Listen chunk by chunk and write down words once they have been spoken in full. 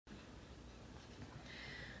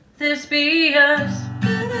this be us?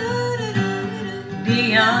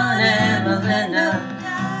 Dion and Melinda.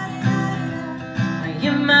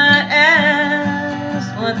 You might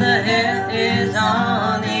ask what the hell is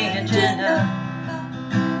on the agenda.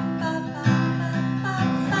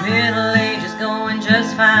 Middle age is going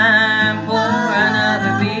just fine. Pour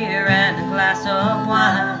another beer and a glass of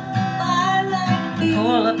wine.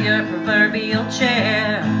 Pull up your proverbial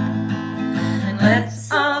chair and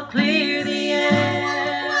let's all clear the air.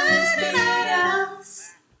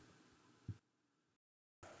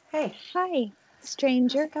 Hey. Hi,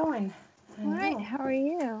 stranger. How's it going? All right, how are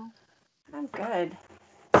you? I'm good.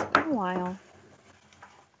 It's been a while.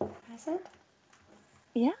 Has it?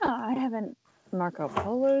 Yeah, I haven't Marco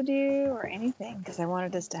Polo'd you or anything because I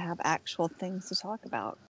wanted us to have actual things to talk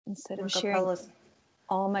about instead of sharing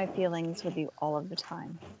all my feelings with you all of the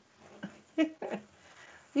time.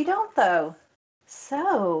 You don't, though.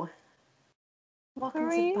 So, welcome How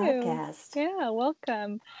are to the you? podcast. Yeah,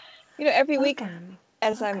 welcome. You know, every week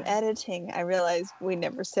as I'm editing, I realize we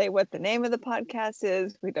never say what the name of the podcast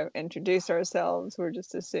is. We don't introduce ourselves. We're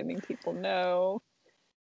just assuming people know.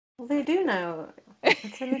 Well, they do know.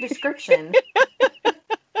 It's in the description.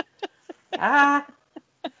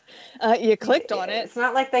 You clicked on it. It's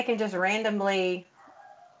not like they can just randomly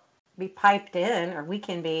be piped in, or we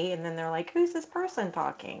can be, and then they're like, who's this person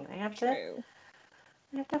talking? They have to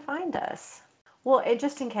find us. Well,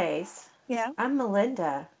 just in case. Yeah. I'm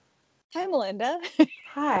Melinda. Hi, Melinda.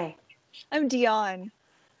 Hi. I'm Dion.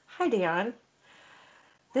 Hi, Dion.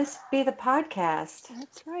 This be the podcast.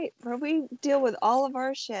 That's right, where we deal with all of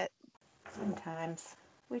our shit. Sometimes.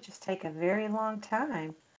 We just take a very long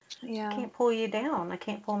time. Yeah. I can't pull you down. I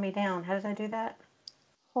can't pull me down. How did I do that?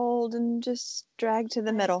 Hold and just drag to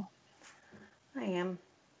the middle. I am.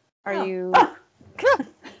 Are you...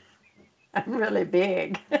 I'm really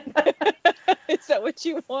big. Is that what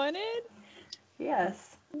you wanted?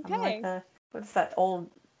 Yes. Okay. I'm like what's that old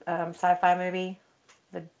sci-fi movie?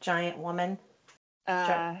 The Giant Woman?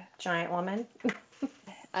 Giant Woman?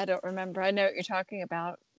 I don't remember. I know what you're talking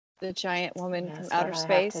about. The giant woman from outer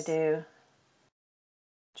space. I have to do.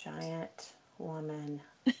 Giant woman.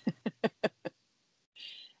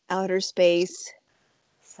 Outer space.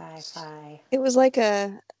 Sci-fi. It was like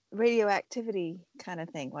a radioactivity kind of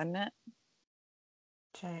thing, wasn't it?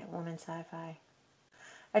 Giant woman sci-fi.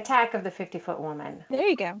 Attack of the 50-Foot Woman. There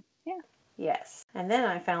you go. Yeah. Yes. And then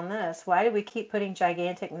I found this. Why do we keep putting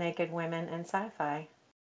gigantic naked women in sci-fi?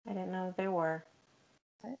 I didn't know there were.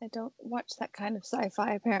 I don't watch that kind of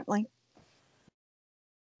sci-fi, apparently.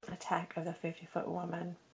 Attack of the 50-Foot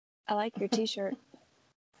Woman. I like your t-shirt.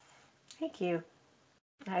 Thank you.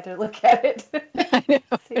 I had to look at it. I know.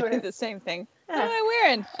 I do the same thing. What am I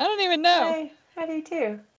wearing? I don't even know. I do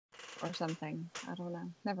too. Or something. I don't know.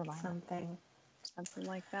 Never mind. Something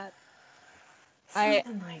like that.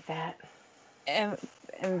 Something like that. Have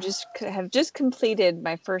just completed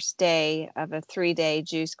my first day of a 3-day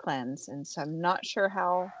juice cleanse, and so I'm not sure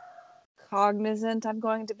how cognizant I'm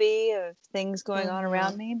going to be of things going on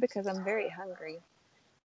around me because I'm very hungry.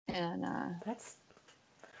 And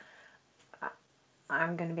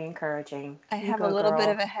I'm going to be encouraging. I have a little bit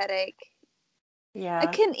of a headache. Yeah. I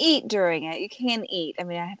can eat during it. You can eat. I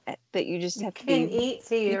mean, but you just have to be... You can eat?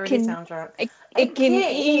 See, you already sound drunk. I can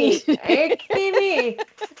eat. I can eat.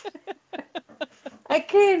 I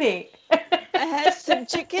can eat. I had some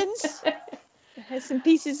chickens. I had some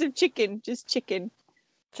pieces of chicken. Just chicken.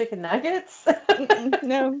 Chicken nuggets?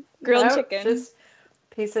 No. Grilled chicken. Just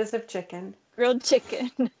pieces of chicken. Grilled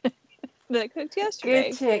chicken. That I cooked yesterday.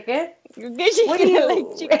 Good chicken. Good chicken. What do you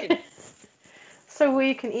like chicken? So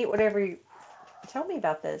you can eat whatever you... Tell me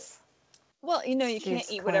about this. Well, you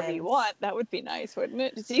can't eat whatever you want. That would be nice, wouldn't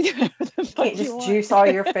it? Just eat whatever the fuck you can't just juice all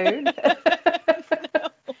your food? No.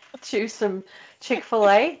 Juice some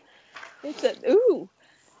Chick-fil-A? It's a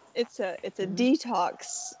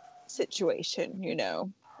detox situation,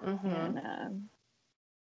 Mm-hmm. And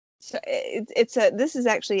so this is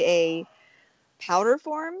actually a powder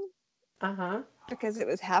form. Because it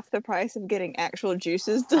was half the price of getting actual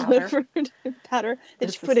juices delivered. Powder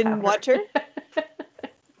that you put in water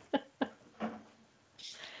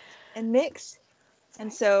and mix.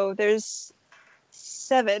 And so there's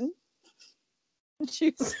 7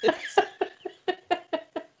 juices.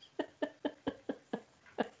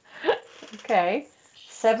 Okay.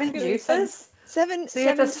 7 juices? So you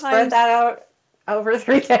have to spread that out over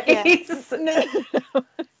 3 days? Yeah. No.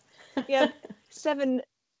 Yeah, 7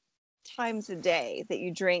 times a day that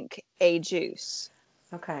you drink a juice.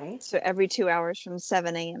 Okay. So every 2 hours from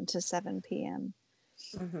 7 a.m. to 7 p.m.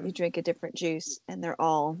 Mm-hmm. you drink a different juice, and they're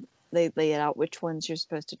all they lay out which ones you're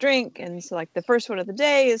supposed to drink. And so like the first one of the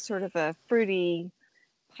day is sort of a fruity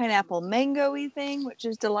pineapple mango-y thing, which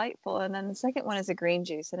is delightful. And then the second one is a green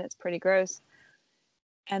juice, and it's pretty gross.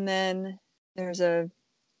 And then there's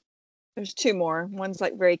two more. One's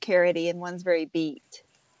like very carroty and one's very beet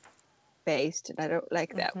based, and I don't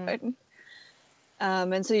like that one.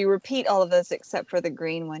 And so you repeat all of those except for the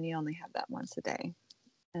green one. You only have that once a day.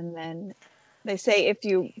 And then they say if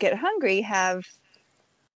you get hungry, have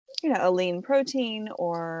a lean protein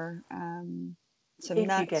or some if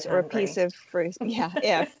nuts or a piece of fruit. Yeah,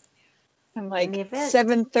 if. I'm like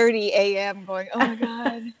 7:30 a.m. going, oh my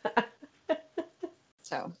god.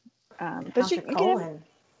 So, but you can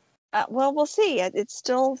have, well, we'll see. It's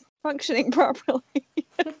still functioning properly.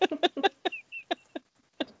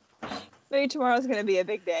 Maybe tomorrow's going to be a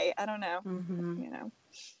big day. I don't know.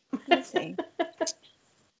 We'll see.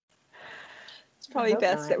 It's probably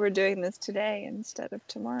best that we're doing this today instead of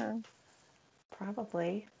tomorrow.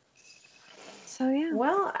 Probably. So, yeah.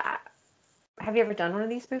 Well, have you ever done one of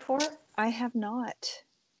these before? I have not.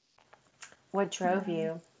 What drove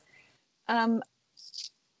you?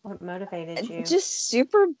 What motivated you? Just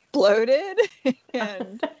super bloated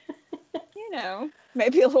and,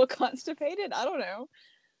 maybe a little constipated. I don't know.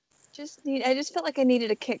 I just felt like I needed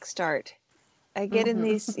a kickstart. I get in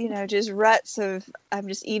these, just ruts of I'm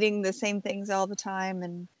just eating the same things all the time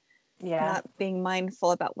and not being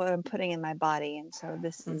mindful about what I'm putting in my body. And so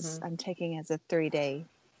this is I'm taking as a 3-day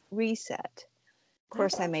reset. Of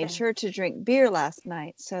course, I made sure to drink beer last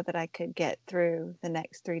night so that I could get through the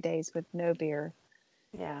next 3 days with no beer.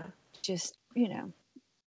 Yeah. Just,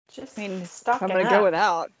 Just I mean, if I'm going to go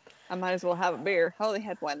without, I might as well have a beer. I only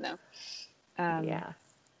had one, though. Yeah.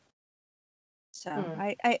 So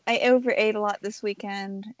I overate a lot this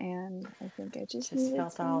weekend, and I think I just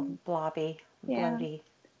felt all blobby, bloaty.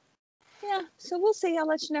 Yeah, so we'll see. I'll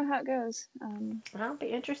let you know how it goes. I'll be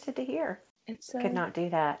interested to hear. It's could not do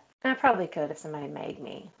that. I probably could if somebody made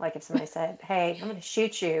me. Like if somebody said, hey, I'm going to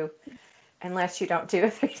shoot you unless you don't do a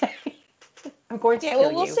 3-day. I'm going to kill you. Yeah,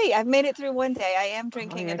 well, we'll see. I've made it through one day. I am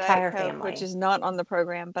drinking a Diet Coke, which is not on the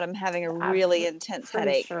program, but I'm having a really intense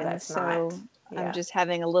headache. Sure and so I'm just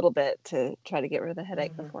having a little bit to try to get rid of the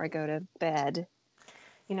headache before I go to bed.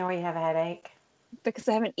 You know why you have a headache? Because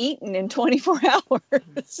I haven't eaten in 24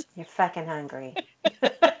 hours. You're fucking hungry.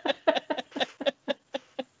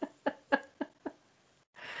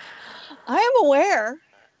 I am aware.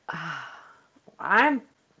 I'm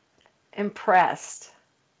impressed.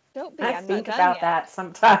 Don't be. I I'm think not about yet. that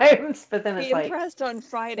sometimes, but then be it's like impressed on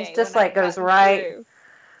Friday. It's just like goes right.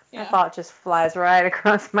 Yeah. My thought just flies right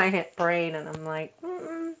across my brain, and I'm like,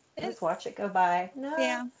 just watch it go by. No.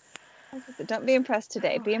 Yeah. Don't be impressed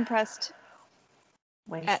today. Be impressed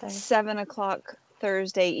Wednesday at 7:00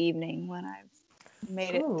 Thursday evening when I've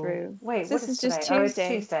made it through. Wait, this is just Tuesday. Oh, it's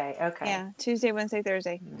Tuesday. Okay. Yeah, Tuesday, Wednesday,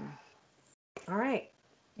 Thursday. All right.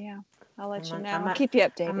 Yeah, I'll let you know. I'll keep you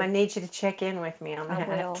updated. I'm gonna need you to check in with me on that.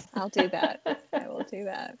 I will. I'll do that. I will do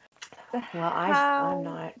that. Well, I'm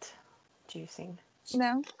not juicing.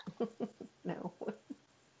 No. No.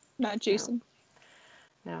 Not juicing.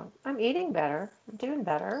 No, I'm eating better. I'm doing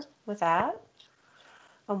better with that.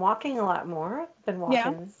 I'm walking a lot more. I've been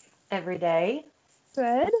walking every day.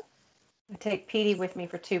 Good. I take Petey with me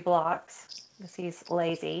for 2 blocks because he's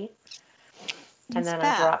lazy. And then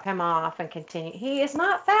I drop him off and continue. He is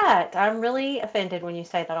not fat. I'm really offended when you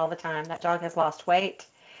say that all the time. That dog has lost weight.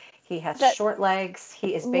 He has short legs.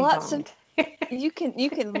 He is big boned. You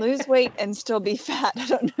can lose weight and still be fat. I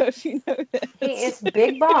don't know if you know this. He is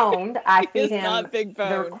big boned. I feed him not big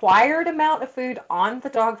boned. The required amount of food on the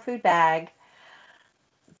dog food bag.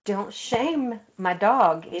 Don't shame my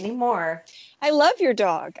dog anymore. I love your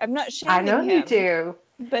dog. I'm not shaming him. I know you do.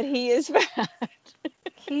 But he is fat.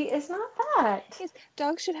 He is not fat.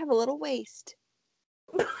 Dogs should have a little waist.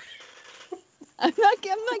 I'm not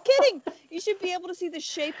kidding. You should be able to see the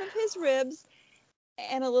shape of his ribs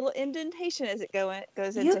and a little indentation as it goes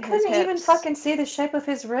into his hips. You couldn't even fucking see the shape of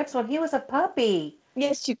his ribs when he was a puppy.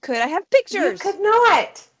 Yes, you could. I have pictures. You could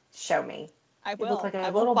not. Show me. I will. He looked like a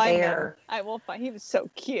I little will find bear. him. I will find. He was so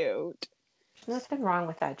cute. There's nothing wrong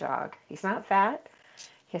with that dog. He's not fat.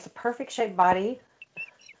 He has a perfect shaped body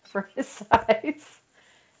for his size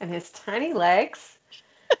and his tiny legs.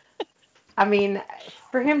 I mean,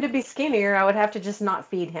 for him to be skinnier, I would have to just not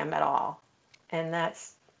feed him at all. And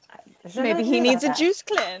that's... Maybe he needs a juice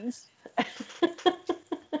cleanse.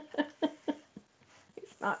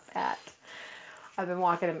 He's not fat. I've been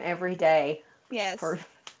walking him every day. Yes. For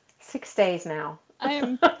 6 days now.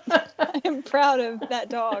 I am proud of that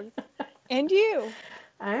dog. And you.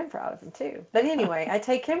 I am proud of him too. But anyway, I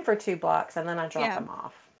take him for 2 blocks and then I drop him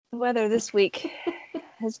off. The weather this week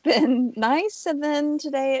has been nice, and then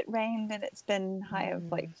today it rained, and it's been high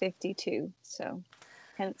of like 52. So,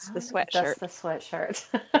 hence the sweatshirt. That's the sweatshirt.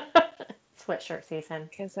 Sweatshirt season.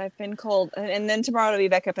 Because I've been cold, and then tomorrow it'll be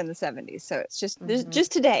back up in the 70s. So it's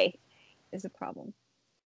just today is a problem.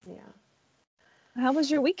 Yeah. How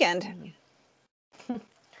was your weekend?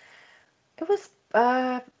 It was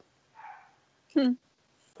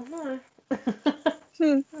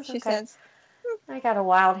She says. I got a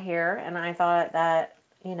wild hair, and I thought that,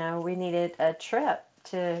 we needed a trip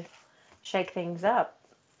to shake things up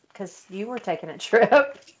because you were taking a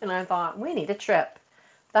trip, and I thought, we need a trip.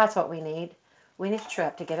 That's what we need. We need a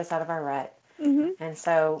trip to get us out of our rut. Mm-hmm. And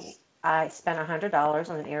so I spent $100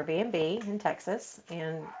 on an Airbnb in Texas,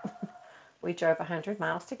 and we drove 100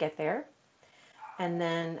 miles to get there. And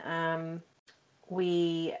then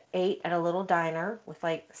we ate at a little diner with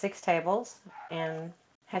like 6 tables and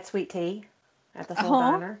had sweet tea at this little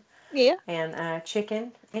diner. Yeah. And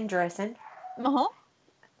chicken and dressing.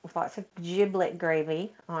 With lots of giblet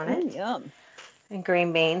gravy on it. Yum. And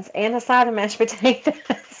green beans and a side of mashed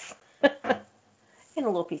potatoes. And a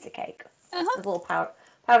little piece of cake. With a little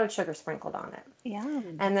powdered sugar sprinkled on it.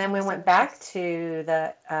 Yum. And then we went back to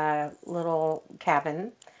the little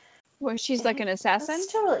cabin. Where she's like an assassin?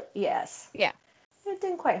 Still, yes. Yeah. It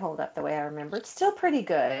didn't quite hold up the way I remember. It's still pretty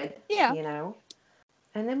good. Yeah.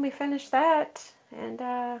 And then we finished that,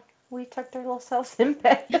 and we tucked our little selves in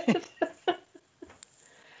bed.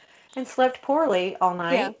 And slept poorly all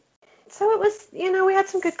night. Yeah. So it was, we had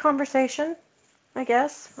some good conversation, I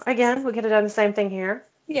guess. Again, we could have done the same thing here.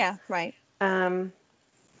 Yeah, right.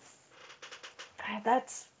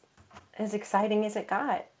 That's as exciting as it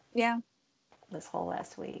got. Yeah. This whole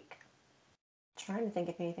last week. Trying to think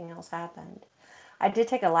if anything else happened. I did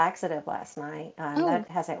take a laxative last night. That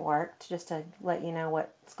hasn't worked, just to let you know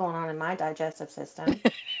what's going on in my digestive system.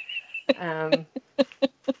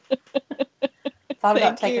 Thought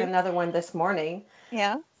about taking another one this morning.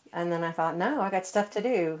 Yeah. And then I thought, no, I got stuff to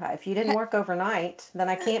do. If you didn't work overnight, then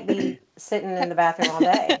I can't be sitting in the bathroom all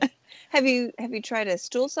day. Have you tried a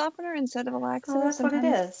stool softener instead of a laxative? Oh, that's sometimes?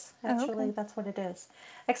 what it is. Actually, that's what it is.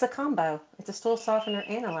 It's a combo. It's a stool softener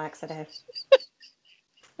and a laxative.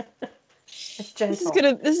 It's gentle.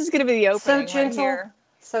 This is gonna be the opening. So gentle. Right here.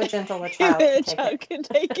 So gentle a child can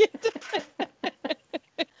take it.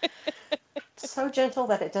 So gentle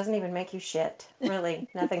that it doesn't even make you shit. Really,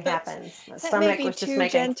 nothing happens. My that stomach may was be just too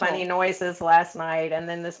making gentle. funny noises last night, and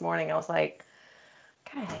then this morning I was like,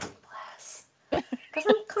 God bless. Because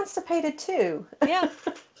I'm constipated too. Yeah.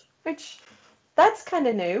 Which, that's kind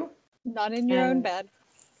of new. Not in your own bed.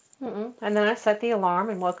 And then I set the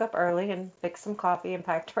alarm and woke up early and fixed some coffee and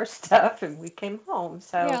packed our stuff, and we came home.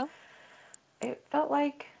 So it felt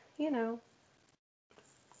like, we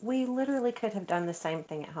literally could have done the same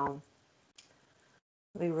thing at home.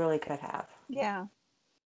 We really could have. Yeah.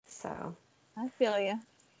 So. I feel you.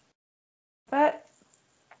 But,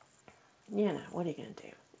 what are you going to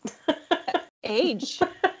do? Age.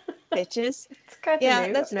 Bitches. It's kind of new.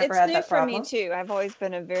 I've never had that problem. It's new for me, too. I've always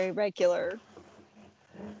been a very regular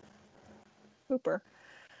pooper.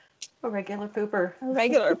 A regular pooper. A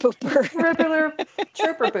regular pooper. Regular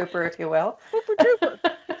trooper pooper, if you will. Pooper trooper.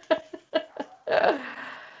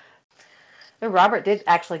 And Robert did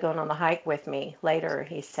actually go on the hike with me later.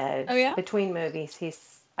 He said, between movies,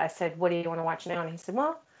 I said, what do you want to watch now? And he said,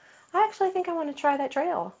 well, I actually think I want to try that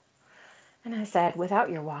trail. And I said, without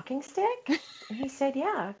your walking stick? And he said,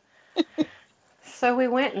 yeah. So we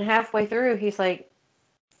went, and halfway through, he's like,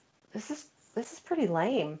 this is pretty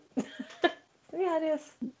lame. Yeah, it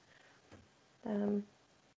is. So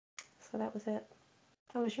that was it.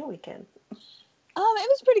 How was your weekend? It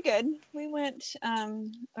was pretty good. We went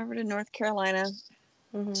over to North Carolina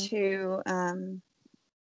to a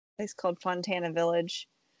place called Fontana Village,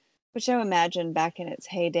 which I imagine back in its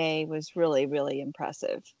heyday was really, really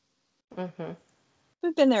impressive. Mm-hmm.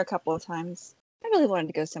 We've been there a couple of times. I really wanted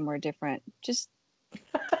to go somewhere different. Just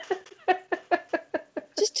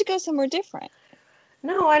to go somewhere different.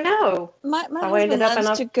 No, I know. My husband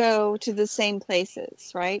loves to go to the same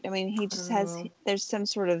places, right? I mean, he just there's some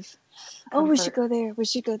sort of, we should go there, we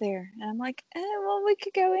should go there. And I'm like, well, we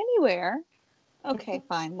could go anywhere. Okay,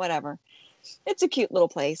 fine, whatever. It's a cute little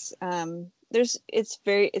place.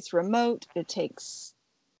 It's remote. It takes,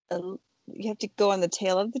 you have to go on the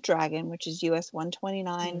tail of the dragon, which is US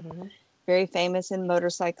 129. Very famous in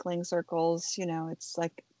motorcycling circles. It's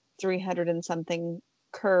like 300 and something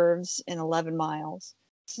curves in 11 miles.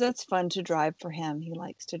 So that's fun to drive for him. He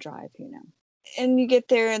likes to drive, And you get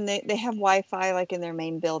there, and they have Wi-Fi like in their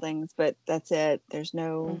main buildings, but that's it. There's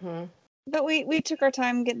no But we took our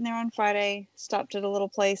time getting there on Friday. Stopped at a little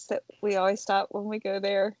place that we always stop when we go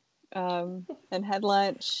there, and had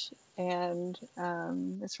lunch. And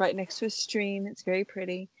it's right next to a stream. It's very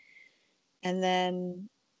pretty. And then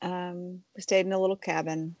we stayed in a little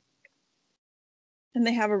cabin. And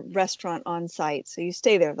they have a restaurant on site, so you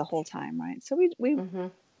stay there the whole time, right? So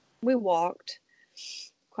we walked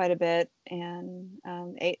quite a bit and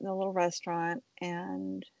ate in the little restaurant,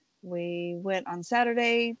 and we went on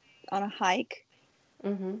Saturday on a hike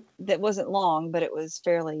that wasn't long, but it was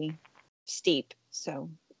fairly steep, so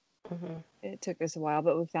it took us a while,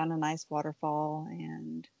 but we found a nice waterfall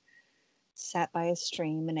and sat by a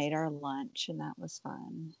stream and ate our lunch, and that was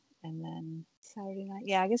fun. And then Saturday night,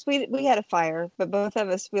 yeah, I guess we had a fire, but both of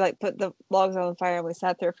us, we like put the logs on the fire and we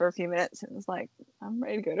sat there for a few minutes and it was like, I'm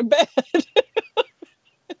ready to go to bed.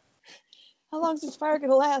 How long is this fire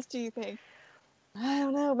gonna last, do you think? I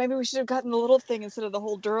don't know. Maybe we should have gotten the little thing instead of the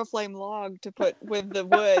whole Duraflame log to put with the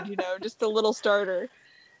wood, just the little starter.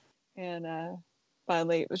 And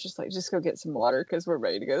finally, it was just like, just go get some water because we're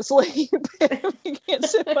ready to go to sleep. We can't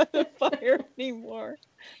sit by the fire anymore.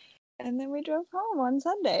 And then we drove home on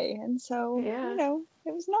Sunday. And so,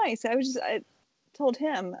 it was nice. I told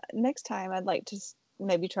him next time I'd like to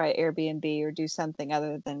maybe try Airbnb or do something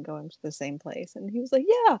other than going to the same place. And he was like,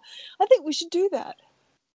 yeah, I think we should do that.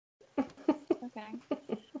 Okay.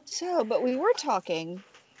 So, but we were talking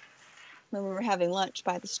when we were having lunch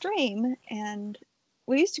by the stream, and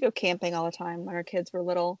we used to go camping all the time when our kids were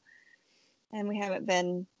little, and we haven't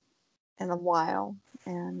been in a while.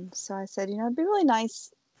 And so I said, it'd be really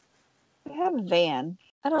nice to have a van.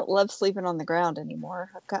 I don't love sleeping on the ground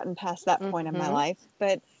anymore. I've gotten past that point in my life,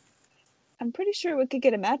 but I'm pretty sure we could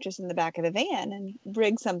get a mattress in the back of the van and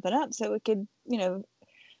rig something up so it could,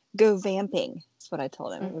 go vamping. That's what I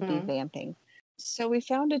told him. It would be vamping. So we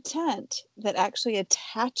found a tent that actually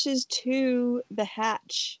attaches to the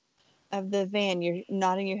hatch of the van. You're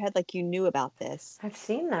nodding your head like you knew about this. I've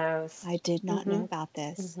seen those. I did not know about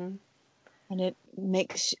this. And it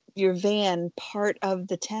makes your van part of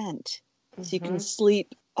the tent. So you can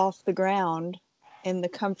sleep off the ground in the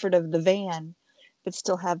comfort of the van, but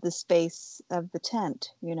still have the space of the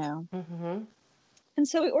tent, And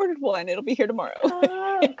so we ordered one. It'll be here tomorrow.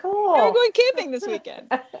 Oh, cool. And we're going camping this weekend.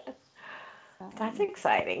 That's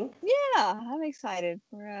exciting. Yeah, I'm excited.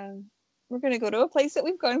 We're going to go to a place that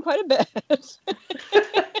we've gone quite a bit.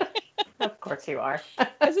 Of course you are.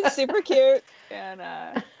 Because it's super cute. And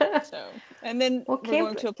and then we're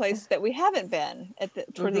going to a place that we haven't been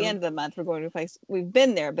toward the end of the month. We're going to a place we've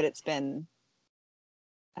been there, but it's been,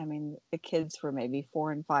 the kids were maybe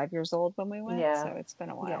 4 and 5 years old when we went. So it's been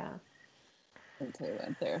a while since we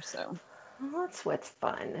went there. So well, that's what's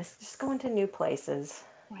fun. It's just going to new places.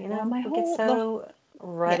 Right. We get so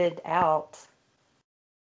rutted out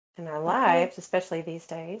in our lives, especially these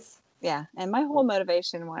days. Yeah. And my whole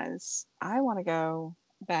motivation was I want to go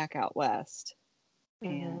back out west.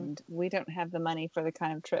 And we don't have the money for the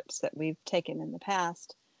kind of trips that we've taken in the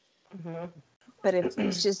past. But if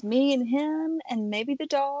it's just me and him and maybe the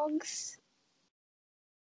dogs.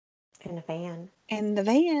 In a van. And the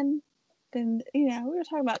van, then, we were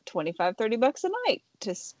talking about $25-$30 a night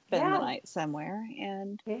to spend the night somewhere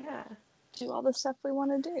and do all the stuff we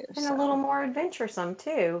want to do. And a little more adventuresome,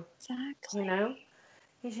 too. Exactly.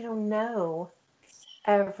 Because you don't know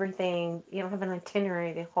everything. You don't have an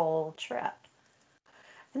itinerary the whole trip.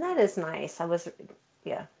 And that is nice.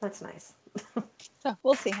 That's nice. So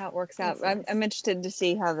we'll see how it works out. Nice. I'm interested to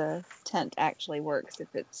see how the tent actually works.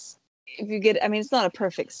 If you get, it's not a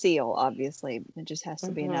perfect seal, obviously. It just has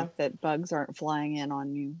to be enough that bugs aren't flying in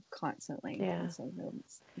on you constantly. Yeah. So it'll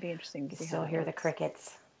be interesting to see how. Still hear the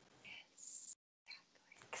crickets. Yes.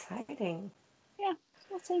 Exciting. Yeah,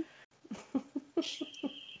 we'll see.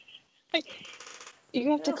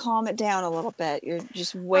 You have to calm it down a little bit. You're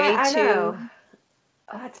just way I too. know.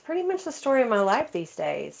 It's pretty much the story of my life these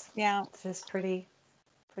days. Yeah. It's just pretty,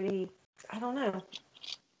 I don't know,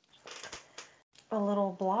 a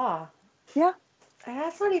little blah. Yeah.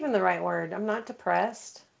 That's not even the right word. I'm not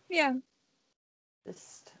depressed. Yeah.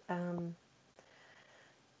 Just, I'm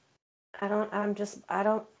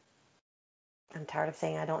tired of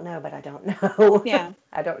saying I don't know, but I don't know. Yeah.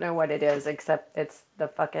 I don't know what it is, except it's the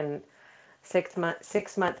fucking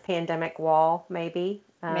 6-month pandemic wall, maybe.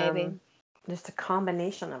 Maybe. Just a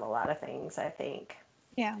combination of a lot of things, I think.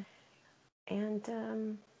 Yeah.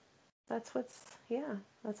 And that's what's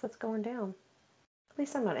going down. At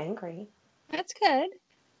least I'm not angry. That's good.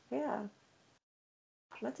 Yeah.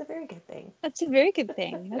 That's a very good thing. That's a very good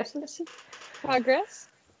thing. That's progress.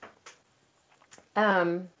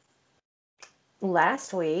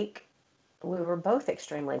 Last week, we were both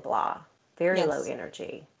extremely blah. very low Yes.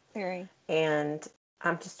 energy. Very. And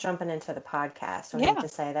I'm just jumping into the podcast. Do I Yeah. need to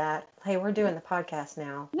say that? Hey, we're doing the podcast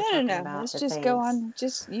now. No, We're no, talking no. about Let's the just things. go on.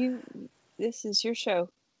 Just you. This is your show.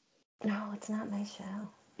 No, it's not my show.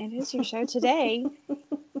 It is your show today.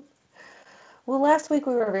 Well, last week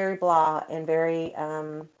we were very blah and very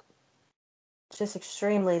just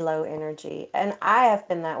extremely low energy. And I have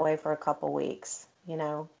been that way for a couple weeks, you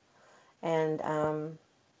know. And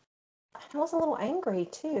I was a little angry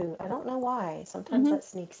too. I don't know why. Sometimes that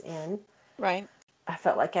sneaks in. Right. I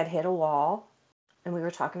felt like I'd hit a wall, and we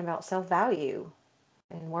were talking about self-value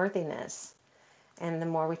and worthiness. And the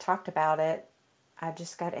more we talked about it, I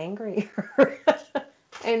just got angrier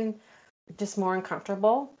and just more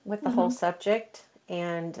uncomfortable with the whole subject.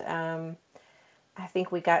 And I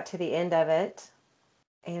think we got to the end of it,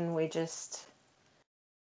 and we just,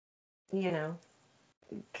 you know,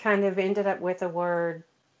 kind of ended up with the word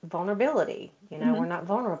vulnerability. You know, we're not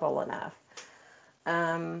vulnerable enough.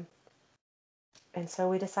 And so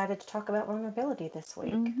we decided to talk about vulnerability this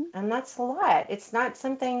week. And that's a lot. It's not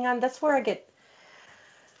something, that's where I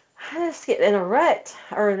just get in a rut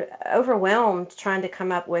or overwhelmed trying to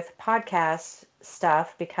come up with podcast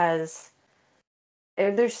stuff because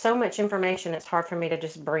there's so much information. It's hard for me to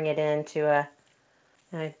just bring it into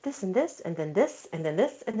this and this, and then this, and then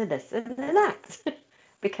this, and then this, and then that,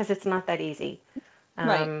 because it's not that easy.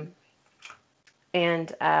 Right.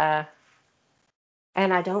 And I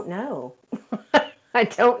don't know. I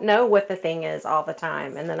don't know what the thing is all the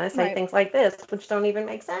time. And then I say things like this, which don't even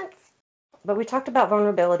make sense. But we talked about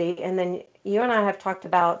vulnerability, and then you and I have talked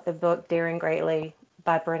about the book Daring Greatly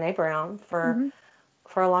by Brené Brown for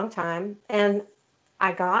a long time. And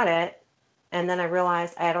I got it, and then I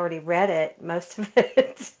realized I had already read it, most of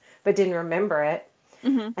it, but didn't remember it.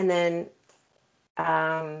 And then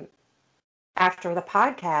after the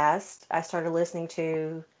podcast, I started listening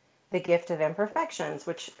to The Gift of Imperfections,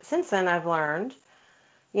 which since then I've learned,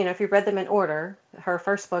 you know, if you read them in order, her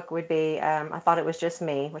first book would be I Thought It Was Just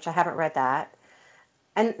Me, which I haven't read that.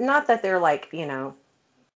 And not that they're like, you know,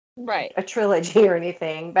 a trilogy or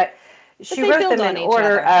anything, but she wrote them in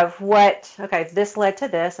order of okay, this led to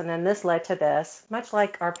this, and then this led to this, much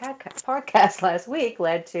like our podcast last week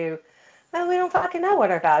led to, well, we don't fucking know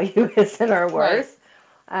what our value is and our worth.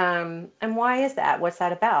 And why is that? What's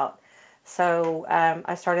that about? So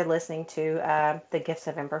I started listening to The Gifts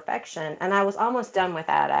of Imperfection, and I was almost done with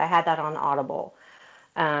that. I had that on Audible,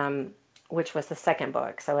 which was the second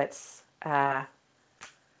book. So it's I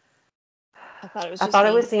thought it was I just thought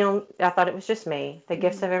me. I thought it was just me. The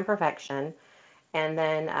Gifts of Imperfection, and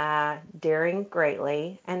then Daring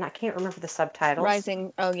Greatly, and I can't remember the subtitles.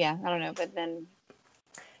 Rising. Oh yeah, I don't know, but then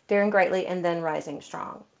Daring Greatly, and then Rising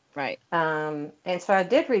Strong. Right. And so I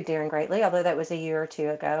did read Daring Greatly, although that was a year or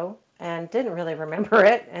two ago, and didn't really remember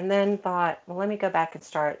it. And then thought, well, let me go back and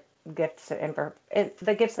start The Gifts of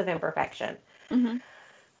Imperfection.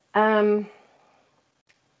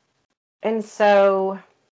 And so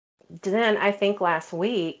then I think last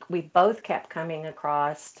week we both kept coming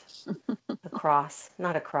across the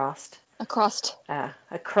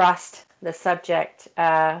subject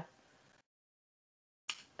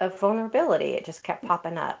of vulnerability. It just kept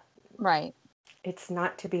popping up. Right. It's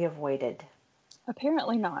not to be avoided.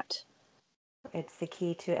 Apparently not. It's the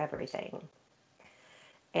key to everything.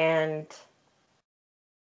 And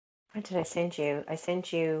what did I send you? I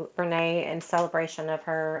sent you Brene in celebration of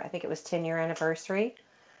her, I think it was 10-year anniversary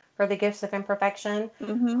for The Gifts of Imperfection,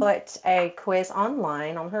 put a quiz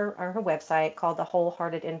online on her website called the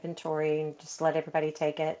Wholehearted Inventory, and just let everybody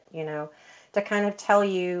take it, you know, to kind of tell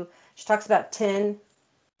you. She talks about 10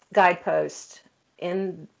 guideposts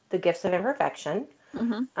in The Gifts of Imperfection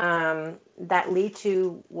that lead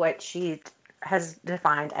to what she has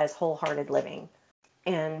defined as wholehearted living.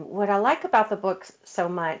 And what I like about the book so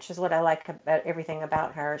much is what I like about everything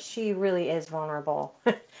about her. She really is vulnerable,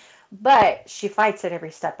 but she fights it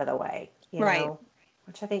every step of the way, you know,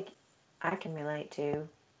 which I think I can relate to.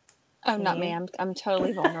 Oh, not me. I'm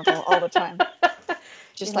totally vulnerable all the time.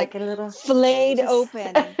 Just like a little flayed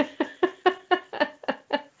open.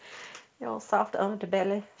 Your soft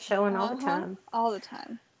underbelly showing all the time. All the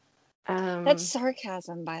time. That's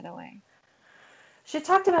sarcasm, by the way. She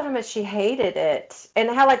talked about how much she hated it, and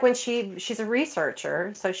how, like, when she's a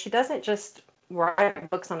researcher, so she doesn't just write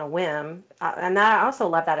books on a whim. And I also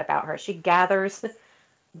love that about her. She gathers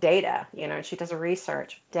data, you know, she does a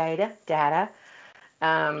research, data,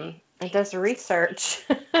 and does research,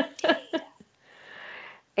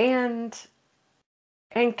 and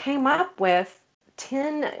came up with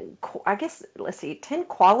 10, I guess, 10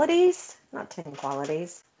 qualities, not 10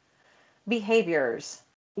 qualities, behaviors,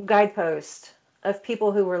 guideposts of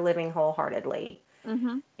people who were living wholeheartedly.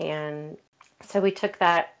 Mm-hmm. And so we took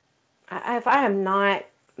that. If I am not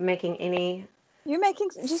making any You're making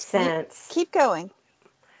just sense, keep going.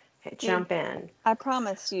 Jump in. I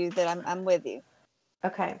promise you that I'm with you.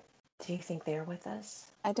 Okay. Do you think they're with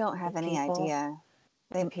us? I don't have any idea.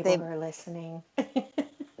 People who are listening.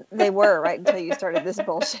 They were right until you started this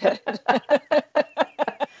bullshit.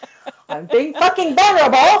 I'm being fucking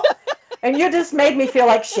vulnerable, and you just made me feel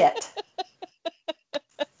like shit.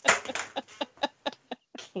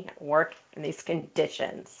 Can't work in these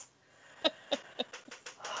conditions.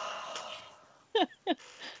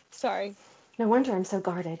 Sorry. No wonder I'm so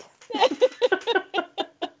guarded.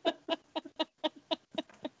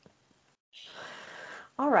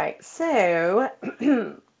 All right, so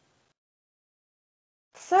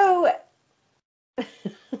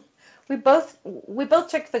we both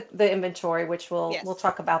checked the inventory, which we'll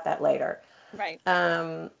talk about that later. Right.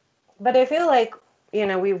 But I feel like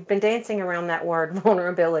we've been dancing around that word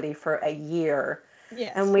vulnerability for a year.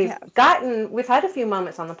 Yes. And we've had a few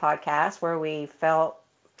moments on the podcast where we felt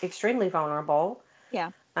extremely vulnerable.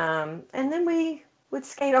 Yeah. And then we would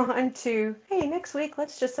skate on to, hey, next week,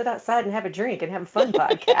 let's just sit outside and have a drink and have a fun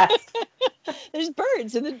podcast. There's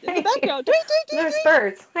birds in the background. There's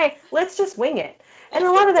birds. Hey, let's just wing it. And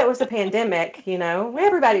a lot of that was the pandemic,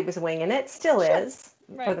 everybody was winging it, still is,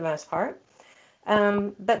 for the most part.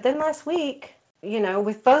 But then last week,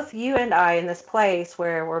 with both you and I in this place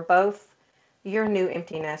where we're both your new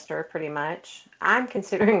empty nester, pretty much. I'm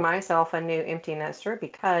considering myself a new empty nester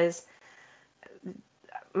because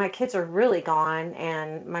my kids are really gone,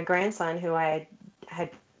 and my grandson, who I had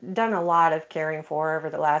done a lot of caring for over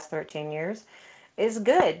the last 13 years, is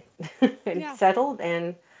good and settled,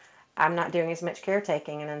 and I'm not doing as much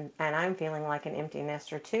caretaking, and I'm feeling like an empty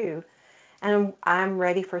nester too. And I'm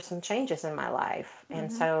ready for some changes in my life. Mm-hmm.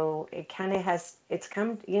 And so it kind of it's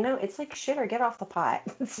come, it's like shit or get off the pot.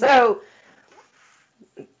 So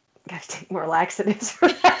gotta take more laxatives for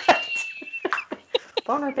that.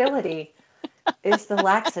 Vulnerability is the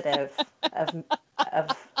laxative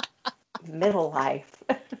of middle life.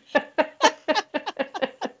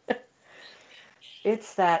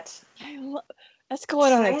 It's that that's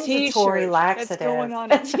going on a t-shirt. Laxative. That's going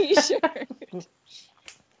on a t-shirt.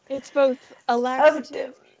 It's both a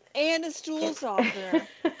laxative and a stool softener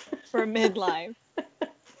for midlife.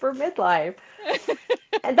 For midlife.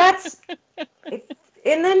 And that's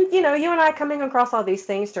and then, you and I coming across all these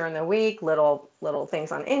things during the week, little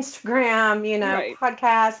things on Instagram,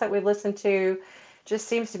 podcasts that we listen to, just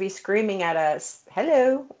seems to be screaming at us,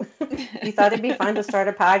 hello, you thought it'd be fun to start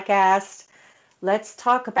a podcast? Let's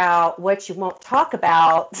talk about what you won't talk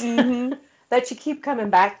about that you keep coming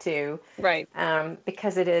back to. Right.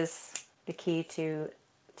 Because it is the key to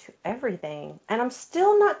everything. And I'm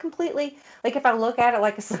still not completely, like if I look at it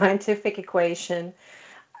like a scientific equation,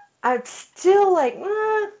 I'm still like,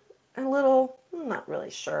 I'm not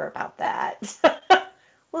really sure about that.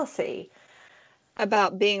 We'll see.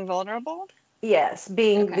 About being vulnerable? Yes,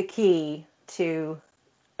 being the key to,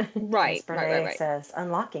 right, as Brene says,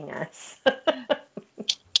 unlocking us.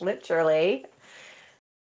 Literally.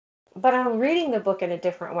 But I'm reading the book in a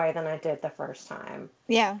different way than I did the first time.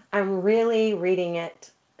 Yeah. I'm really reading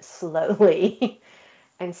it slowly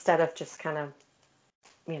instead of just kind of,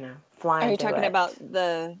 flying. Are you talking about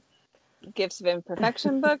the Gifts of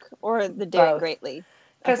Imperfection book or the Daring Greatly?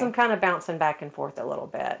 Because I'm kind of bouncing back and forth a little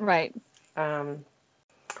bit. Right.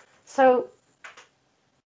 So,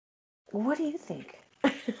 what do you think?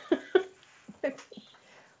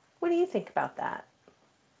 What do you think about that?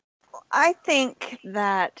 I think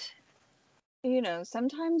that,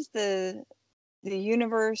 sometimes the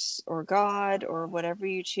universe or God or whatever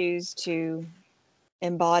you choose to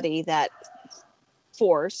embody that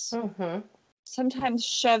force sometimes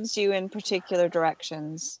shoves you in particular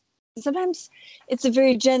directions. Sometimes it's a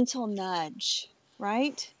very gentle nudge,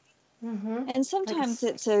 right? And sometimes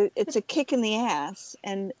it's a kick in the ass,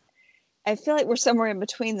 and I feel like we're somewhere in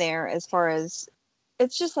between there as far as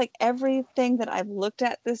it's just like everything that I've looked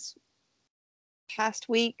at this past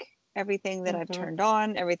week, everything that I've turned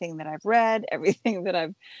on, everything that I've read, everything that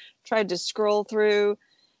I've tried to scroll through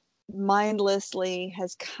mindlessly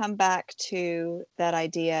has come back to that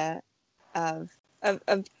idea of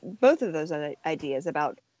both of those ideas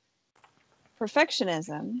about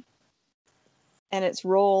perfectionism and its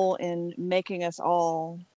role in making us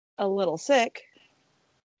all a little sick,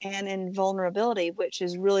 and in vulnerability, which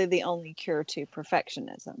is really the only cure to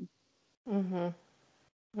perfectionism.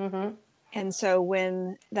 And so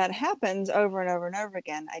when that happens over and over and over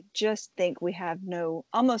again, I just think we have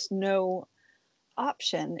almost no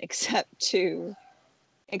option except to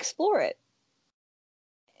explore it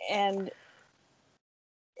And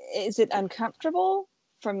is it uncomfortable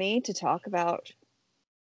for me to talk about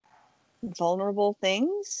vulnerable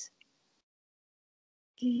things?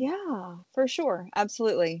 Yeah, for sure.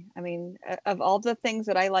 Absolutely. I mean, of all the things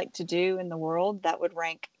that I like to do in the world, that would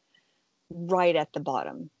rank right at the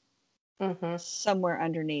bottom. Mm-hmm. Somewhere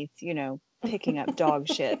underneath, picking up dog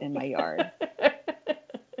shit in my yard.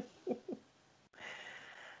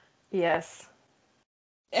 Yes.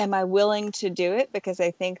 Am I willing to do it because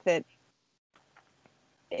I think that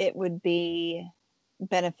it would be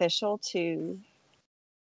beneficial to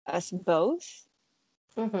us both?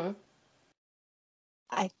 Mm-hmm.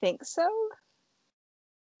 I think so.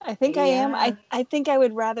 I think I am. Yeah. I think I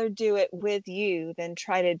would rather do it with you than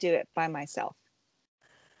try to do it by myself.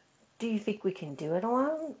 Do you think we can do it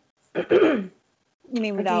alone? You mean Or do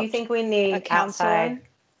you without think we a need counselor? outside?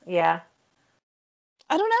 Yeah.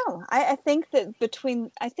 I don't know. I think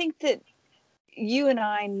that you and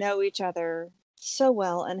I know each other so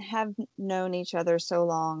well and have known each other so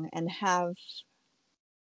long and have,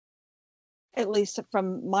 at least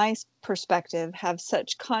from my perspective, have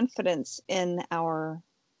such confidence in our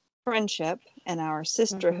friendship and our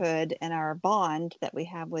sisterhood and our bond that we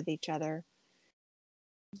have with each other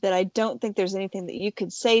that I don't think there's anything that you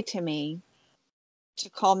could say to me to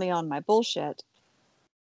call me on my bullshit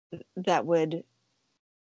that would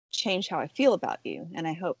change how I feel about you. And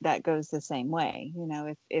I hope that goes the same way.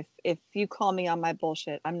 If you call me on my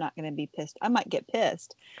bullshit, I'm not going to be pissed. I might get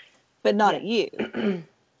pissed, but not at you.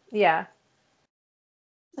 Yeah.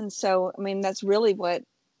 And so, I mean, that's really what,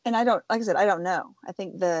 and I don't, like I said, I don't know. I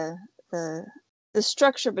think the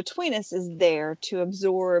structure between us is there to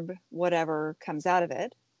absorb whatever comes out of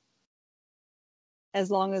it, as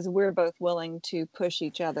long as we're both willing to push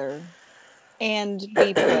each other and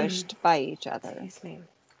be pushed by each other. Excuse me.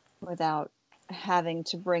 Without having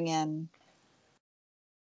to bring in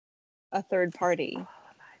a third party,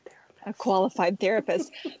 a qualified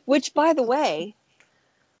therapist, which, by the way,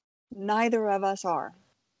 neither of us are.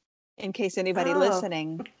 In case anybody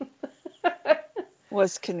listening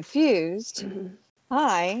was confused,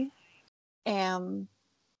 I am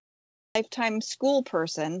a lifetime school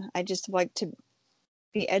person. I just like to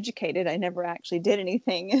be educated. I never actually did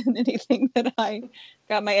anything in anything that I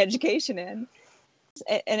got my education in.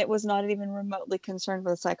 And it was not even remotely concerned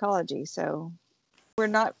with psychology. So we're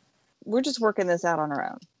just working this out on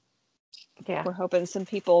our own. Yeah. We're hoping some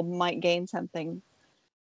people might gain something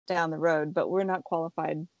down the road, but we're not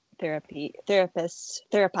qualified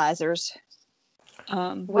therapizers.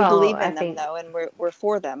 We believe in them though, and we're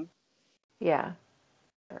for them. Yeah.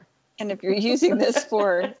 And if you're using this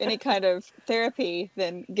for any kind of therapy,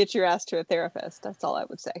 then get your ass to a therapist. That's all I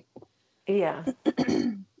would say. Yeah.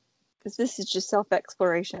 Because this is just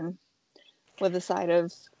self-exploration with a side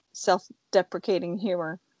of self-deprecating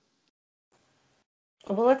humor.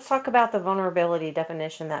 Well, let's talk about the vulnerability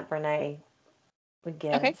definition that Brene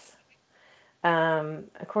gives. Okay.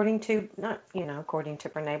 According to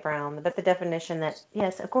Brene Brown, but the definition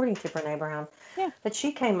according to Brene Brown, that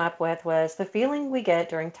she came up with was the feeling we get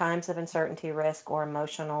during times of uncertainty, risk, or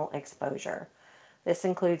emotional exposure. This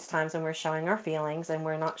includes times when we're showing our feelings and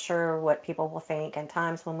we're not sure what people will think, and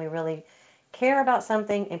times when we really care about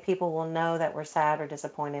something and people will know that we're sad or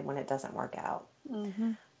disappointed when it doesn't work out.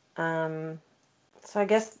 Mm-hmm. So I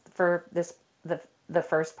guess for the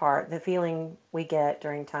first part, the feeling we get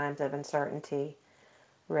during times of uncertainty,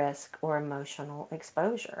 risk, or emotional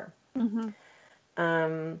exposure. Mm-hmm.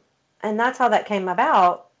 And that's how that came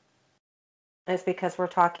about, is because we're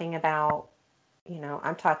talking about,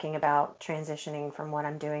 I'm talking about transitioning from what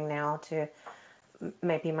I'm doing now to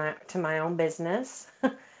maybe my own business.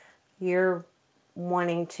 You're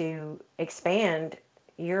wanting to expand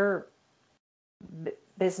your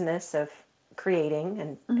business of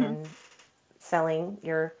creating and selling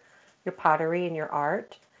your pottery and your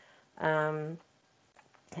art, and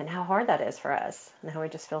how hard that is for us, and how we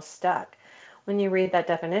just feel stuck. When you read that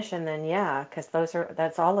definition, then because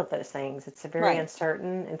that's all of those things. It's a very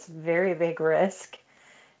uncertain, it's a very big risk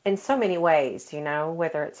in so many ways,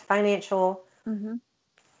 whether it's financial,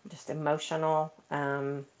 just emotional.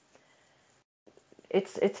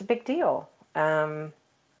 It's a big deal. But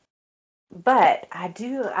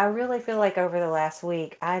I really feel like over the last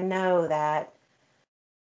week, I know that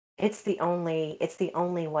it's the only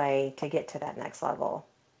way to get to that next level.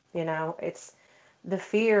 It's the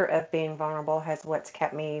fear of being vulnerable has what's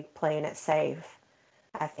kept me playing it safe,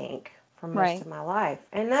 I think, for most of my life.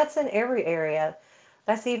 And that's in every area.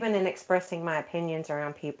 That's even in expressing my opinions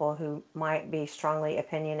around people who might be strongly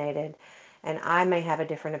opinionated. And I may have a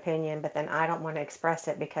different opinion, but then I don't want to express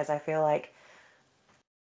it because I feel like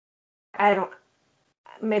I don't,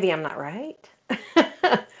 maybe I'm not right.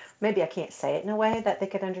 Maybe I can't say it in a way that they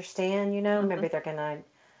could understand, maybe they're going to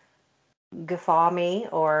guffaw me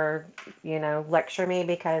or, lecture me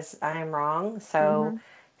because I'm wrong. So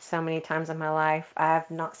many times in my life, I've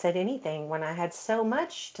not said anything when I had so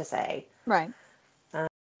much to say. Right.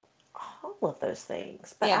 All of those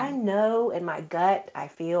things. But I know in my gut, I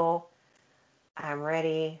feel I'm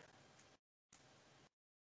ready.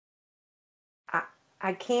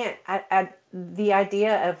 I can't, the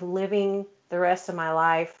idea of living the rest of my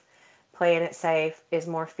life playing it safe is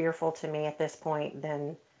more fearful to me at this point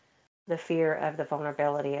than the fear of the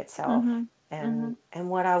vulnerability itself. And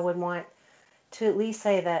what I would want to at least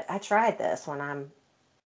say that I tried this when I'm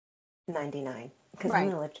 99, because I'm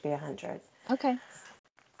going to live to be 100. Okay.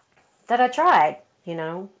 That I tried,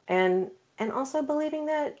 and also believing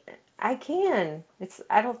that I can.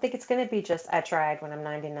 I don't think it's going to be just I tried when I'm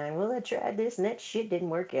 99. Well, I tried this and that shit didn't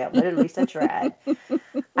work out, but at least I tried.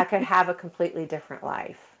 I could have a completely different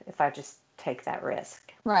life if I just take that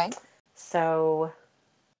risk. Right. So,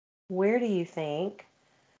 where do you think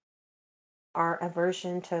our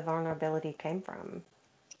aversion to vulnerability came from?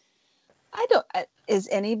 I don't. Does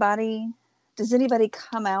anybody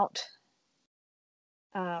come out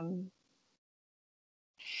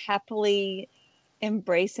happily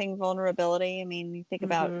embracing vulnerability? I mean, you think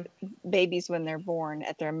about babies when they're born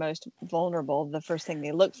at their most vulnerable. The first thing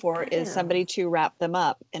they look for is somebody to wrap them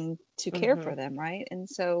up and to care for them, right? And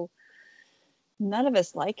so none of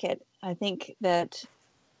us like it. I think that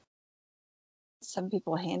some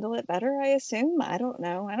people handle it better, I assume. I don't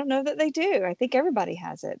know. I don't know that they do. I think everybody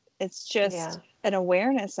has it. It's just an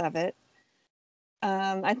awareness of it.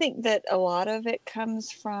 I think that a lot of it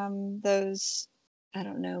comes from those, I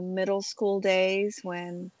don't know, middle school days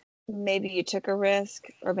when maybe you took a risk,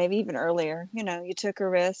 or maybe even earlier, you took a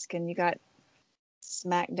risk and you got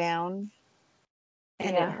smacked down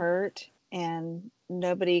and it hurt and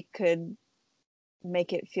nobody could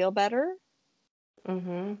make it feel better.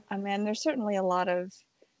 I mean, there's certainly a lot of,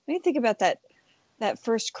 when you think about that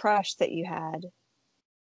first crush that you had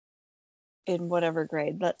in whatever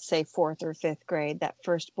grade, let's say 4th or 5th grade, that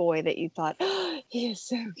first boy that you thought, oh, he is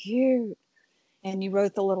so cute. And you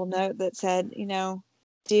wrote the little note that said,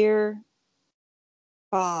 dear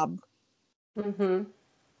Bob,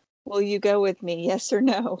 will you go with me? Yes or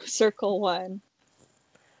no? Circle 1.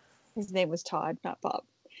 His name was Todd, not Bob.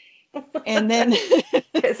 And then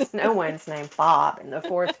because no one's named Bob in the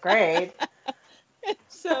 4th grade.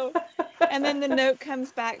 So, and then the note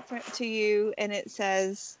comes back to you and it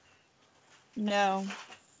says, no.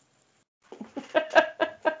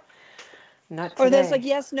 Not today. Or there's like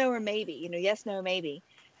yes, no, or maybe, yes, no, maybe.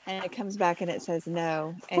 And it comes back and it says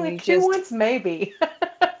no. And like, you just. Who wants maybe?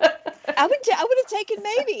 I would have taken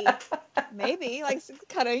maybe. Maybe. Like,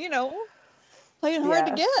 kind of, playing hard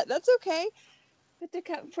to get. That's okay.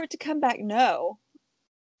 But for it to come back no.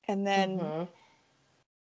 And then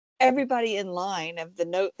everybody in line of the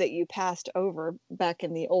note that you passed over back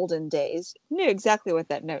in the olden days knew exactly what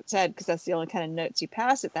that note said, because that's the only kind of notes you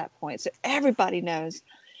pass at that point. So everybody knows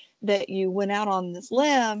that you went out on this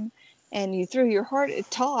limb and you threw your heart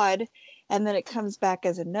at Todd, and then it comes back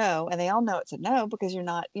as a no, and they all know it's a no because you're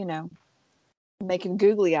not, making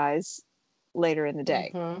googly eyes later in the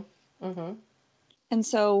day. And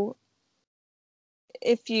so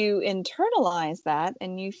if you internalize that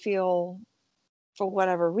and you feel, for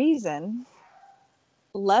whatever reason,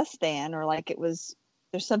 less than, or like there's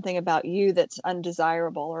something about you that's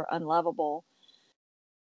undesirable or unlovable,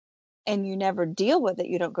 and you never deal with it,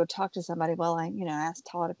 you don't go talk to somebody, well, I asked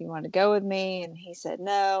Todd if he wanted to go with me and he said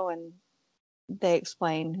no, and they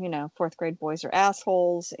explain 4th grade boys are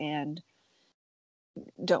assholes and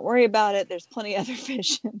don't worry about it, there's plenty of other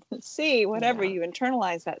fish in the sea, whatever. You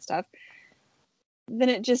internalize that stuff, then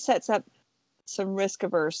it just sets up some risk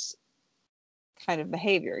averse kind of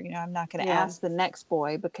behavior. I'm not going to ask the next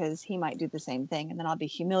boy because he might do the same thing, and then I'll be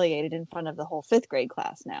humiliated in front of the whole 5th grade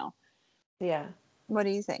class now. What do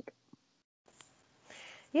you think?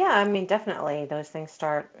 I mean, definitely those things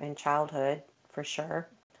start in childhood, for sure.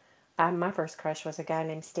 My first crush was a guy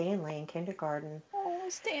named Stanley in kindergarten. Oh,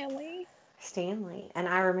 Stanley. And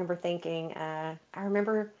I remember thinking, I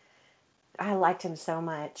liked him so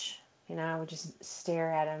much. I would just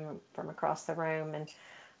stare at him from across the room, and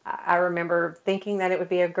I remember thinking that it would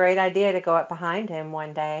be a great idea to go up behind him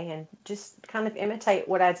one day and just kind of imitate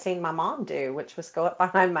what I'd seen my mom do, which was go up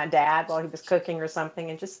behind my dad while he was cooking or something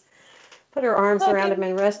and just put her arms around him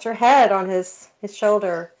and rest her head on his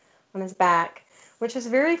shoulder, on his back, which is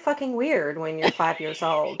very fucking weird when you're 5 years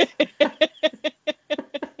old.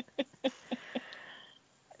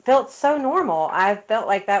 Felt so normal. I felt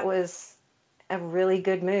like that was a really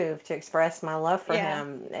good move to express my love for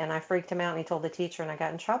him. And I freaked him out, and he told the teacher, and I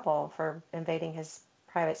got in trouble for invading his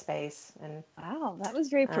private space. And wow, that was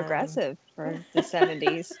very progressive for the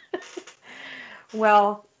 70s.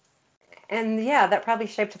 Well, and yeah, that probably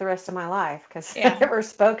shaped the rest of my life, because I never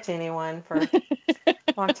spoke to anyone for a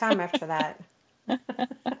long time after that.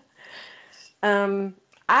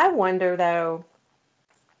 I wonder, though,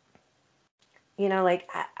 like,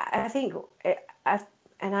 I think,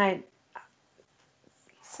 I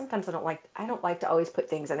sometimes I don't like to always put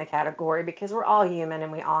things in a category, because we're all human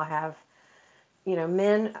and we all have,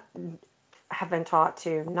 men have been taught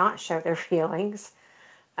to not show their feelings.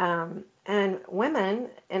 And women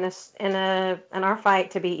in our fight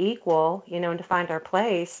to be equal, and to find our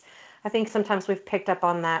place, I think sometimes we've picked up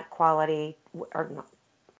on that quality, or not,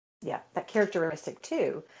 that characteristic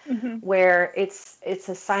too, where it's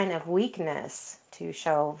a sign of weakness to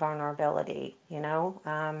show vulnerability.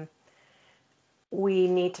 We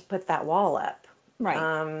need to put that wall up. Right.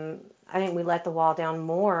 I think we let the wall down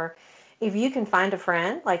more. If you can find a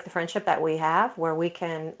friend, like the friendship that we have, where we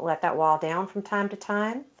can let that wall down from time to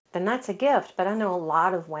time, then that's a gift. But I know a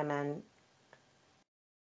lot of women.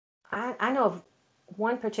 I know of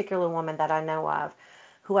one particular woman that I know of,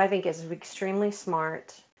 who I think is extremely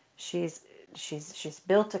smart. She's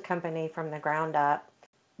built a company from the ground up,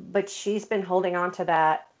 but she's been holding on to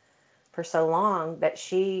that for so long that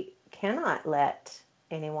she cannot let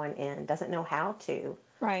anyone in, doesn't know how to.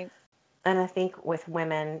 Right. And I think with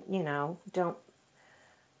women, don't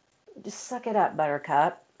just suck it up,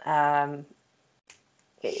 buttercup.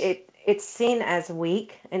 It's seen as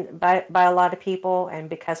weak and by a lot of people, and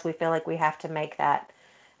because we feel like we have to make that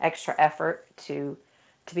extra effort to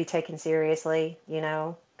be taken seriously,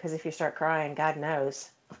 because if you start crying, God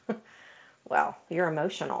knows, well, you're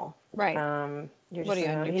emotional. Right. You're what just,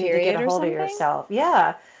 are you on your you need to get period a or hold of something? yourself.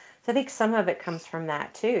 Yeah. So I think some of it comes from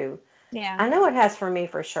that too. Yeah. I know it has for me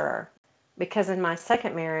for sure, because in my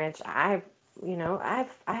second marriage, I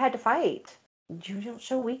had to fight. You don't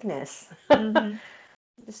show weakness.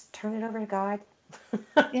 Just turn it over to God.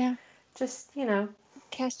 Yeah. Just,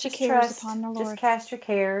 cast your just cares trust. upon the Lord. Just cast your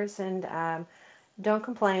cares, and don't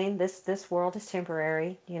complain. This world is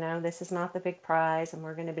temporary. This is not the big prize, and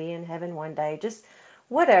we're going to be in heaven one day. Just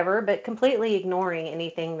whatever, but completely ignoring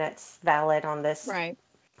anything that's valid on this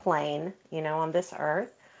plane, on this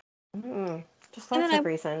earth. Just lots of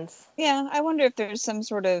reasons. Yeah, I wonder if there's some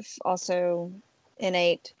sort of also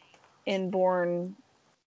innate, inborn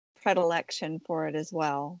predilection for it as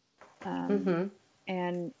well.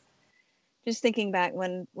 And just thinking back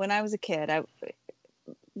when I was a kid, I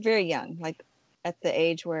very young, like at the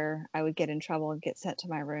age where I would get in trouble and get sent to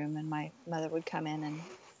my room, and my mother would come in and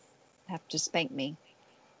have to spank me.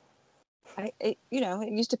 It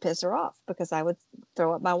used to piss her off because I would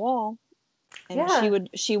throw up my wall, and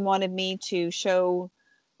she wanted me to show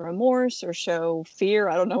remorse or show fear.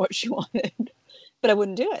 I don't know what she wanted, but I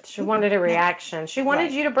wouldn't do it. She wanted a reaction. She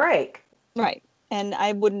wanted you to break. Right. And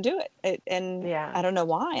I wouldn't do it. I don't know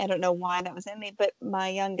why. I don't know why that was in me, but my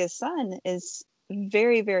youngest son is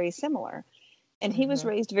very, very similar. And he was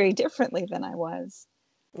raised very differently than I was.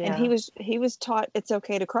 Yeah. And he was taught it's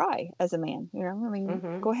okay to cry as a man.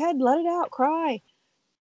 Go ahead, let it out, cry.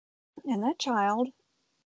 And that child,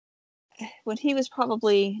 when he was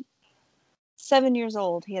probably 7 years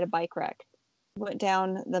old, he had a bike wreck. Went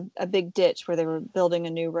down a big ditch where they were building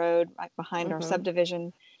a new road right behind our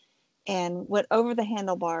subdivision, and went over the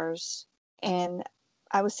handlebars. And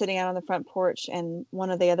I was sitting out on the front porch, and one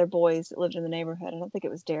of the other boys that lived in the neighborhood, I don't think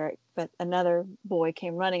it was Derek, but another boy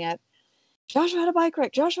came running up. Joshua had a bike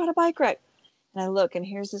wreck. Joshua had a bike wreck. And I look, and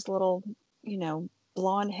here's this little,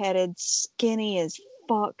 blonde-headed, skinny as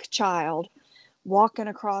fuck child walking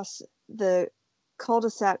across the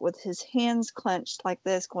cul-de-sac with his hands clenched like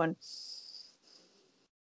this, going,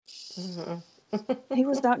 he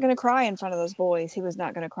was not going to cry in front of those boys. He was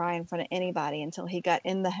not going to cry in front of anybody until he got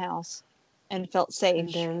in the house and felt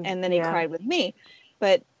safe. And then he cried with me.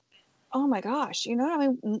 But, oh my gosh,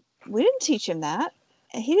 we didn't teach him that.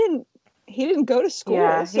 He didn't go to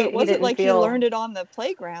school. So it wasn't like he learned it on the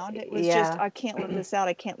playground. It was just, I can't let this out.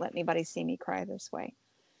 I can't let anybody see me cry this way.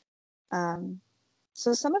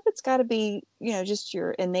 So some of it's got to be, just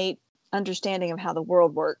your innate understanding of how the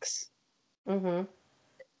world works.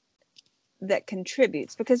 That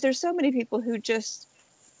contributes, because there's so many people who just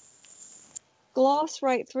gloss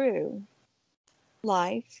right through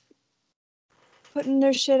life, putting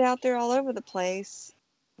their shit out there all over the place,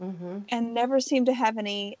 and never seem to have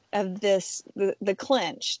any of this, the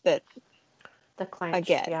clench that I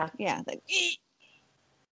get.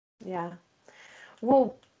 Yeah.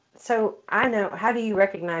 Well, So I know, how do you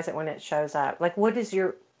recognize it when it shows up? Like, what does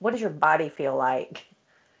your body feel like?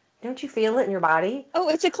 Don't you feel it in your body Oh,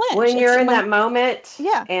 it's a clench. when It's you're in when, that moment?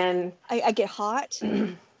 yeah, And I get hot.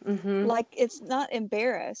 mm-hmm. Like, it's not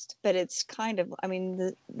embarrassed, but it's kind of, I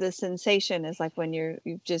mean, the sensation is like when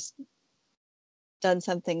you've just done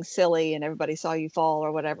something silly and everybody saw you fall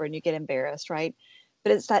or whatever and you get embarrassed, right?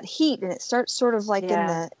 But it's that heat, and it starts sort of like in Yeah,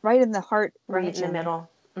 the right in the heart right in the region. middle.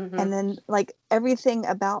 Mm-hmm. And then like everything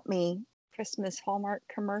about me, Christmas Hallmark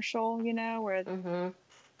commercial, where Mm-hmm.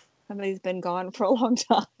 somebody's been gone for a long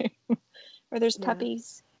time, where there's Yeah.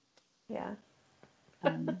 puppies. Yeah.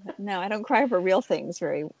 No, I don't cry for real things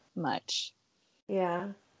very much. Yeah.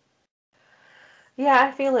 Yeah,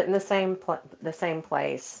 I feel it in the same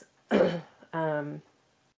place. um,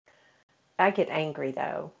 I get angry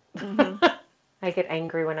though. Mm-hmm. I get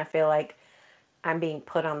angry when I feel like I'm being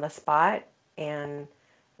put on the spot, and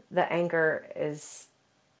the anger is,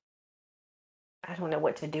 I don't know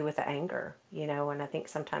what to do with the anger, and I think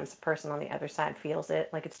sometimes the person on the other side feels it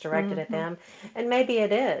like it's directed at Mm-hmm. them. And maybe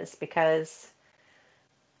it is, because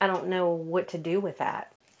I don't know what to do with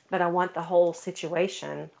that. But I want the whole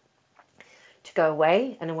situation to go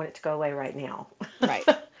away, and I want it to go away right now. Right.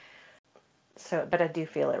 So, but I do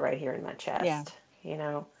feel it right here in my Yeah. chest.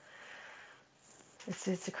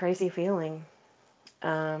 It's a crazy feeling,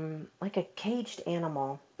 like a caged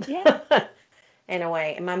animal. Yeah. In a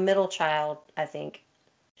way. And my middle child, I think,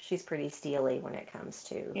 she's pretty steely when it comes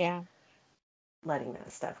to Yeah. letting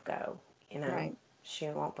that stuff go. Right. She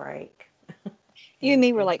won't break You and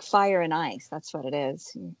me were anything. like fire and ice. That's what it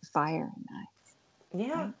is. Fire and ice.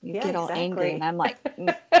 Yeah, Right? You yeah, get all angry, and exactly. I'm like,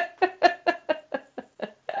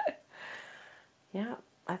 Yeah,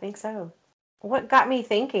 I think so. What got me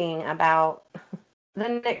thinking about the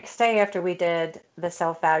next day after we did the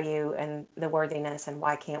self value and the worthiness, and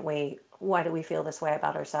why do we feel this way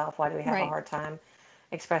about ourselves? Why do we have a right. hard time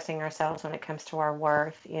expressing ourselves when it comes to our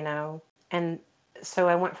worth, And so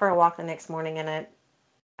I went for a walk the next morning, and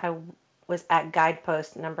I was at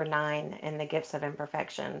guidepost number 9 in the Gifts of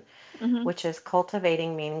Imperfection, Mm-hmm. which is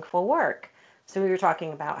cultivating meaningful work. So we were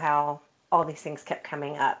talking about how all these things kept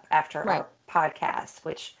coming up after Right. our podcast,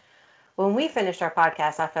 which when we finished our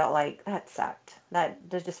podcast, I felt like that sucked. That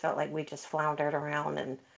just felt like we just floundered around.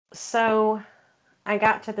 And so I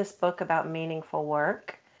got to this book about meaningful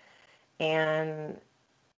work, and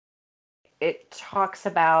it talks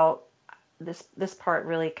about this part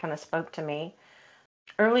really kind of spoke to me.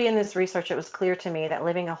 Early in this research, it was clear to me that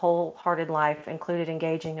living a wholehearted life included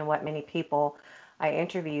engaging in what many people I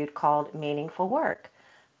interviewed called meaningful work.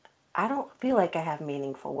 I don't feel like I have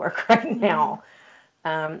meaningful work right Mm-hmm. now.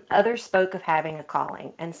 Others spoke of having a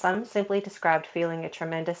calling, and some simply described feeling a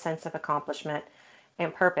tremendous sense of accomplishment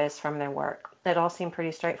and purpose from their work. It all seemed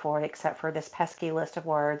pretty straightforward, except for this pesky list of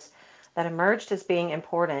words that emerged as being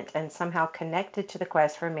important and somehow connected to the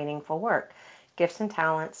quest for meaningful work: gifts and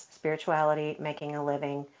talents, spirituality, making a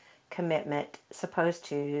living, commitment, supposed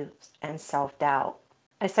to, and self-doubt.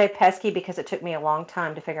 I say pesky because it took me a long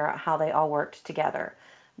time to figure out how they all worked together.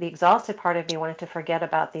 The exhausted part of me wanted to forget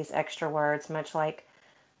about these extra words, much like,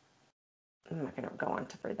 I'm not going to go on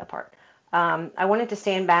to read that part. I wanted to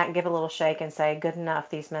stand back, give a little shake, and say, good enough,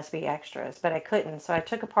 these must be extras. But I couldn't, so I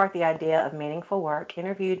took apart the idea of meaningful work,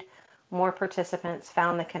 interviewed more participants,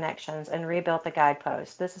 found the connections, and rebuilt the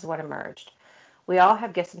guidepost. This is what emerged. We all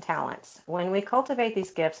have gifts and talents. When we cultivate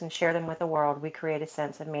these gifts and share them with the world, we create a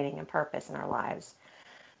sense of meaning and purpose in our lives.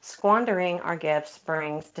 Squandering our gifts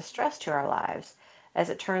brings distress to our lives. As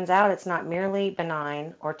it turns out, it's not merely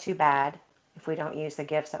benign or too bad if we don't use the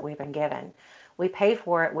gifts that we've been given. We pay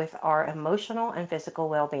for it with our emotional and physical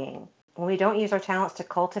well-being. When we don't use our talents to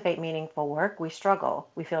cultivate meaningful work, we struggle.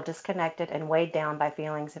 We feel disconnected and weighed down by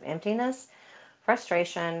feelings of emptiness,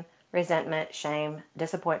 frustration, resentment, shame,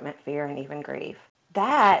 disappointment, fear, and even grief.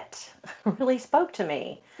 That really spoke to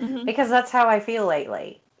me, Mm-hmm. because that's how I feel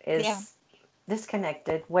lately, Yeah. is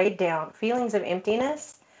disconnected, weighed down, feelings of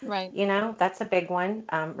emptiness. Right. That's a big one.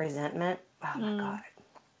 Resentment. Oh my Mm. God.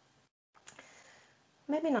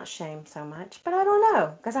 Maybe not shame so much, but I don't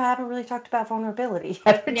know, because I haven't really talked about vulnerability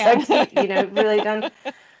yet, or Yeah. dug deep, really done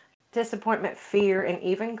disappointment, fear, and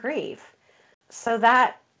even grief. So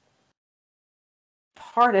that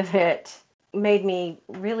part of it made me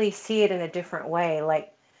really see it in a different way,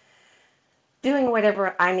 like doing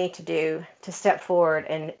whatever I need to do to step forward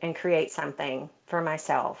and create something for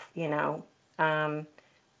myself.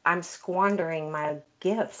 I'm squandering my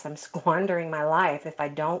gifts. I'm squandering my life if I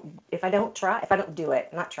don't do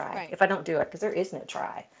it, not try, Right. if I don't do it, because there is no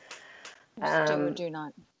try. Just do or Um, do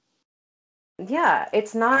not. yeah,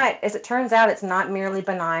 it's not, as it turns out, it's not merely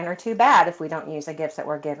benign or too bad if we don't use the gifts that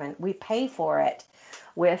we're given. We pay for it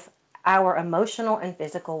with our emotional and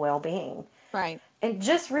physical well-being. Right. And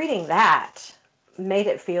just reading that made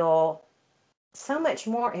it feel so much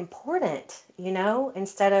more important,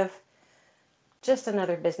 instead of just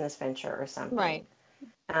another business venture or something. Right.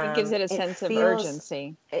 It gives it a It sense of feels,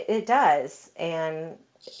 urgency. it does. And,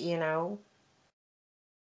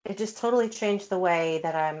 it just totally changed the way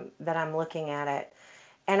that I'm looking at it.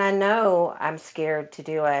 And I know I'm scared to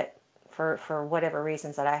do it for whatever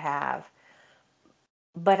reasons that I have.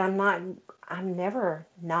 But I'm never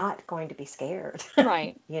not going to be scared.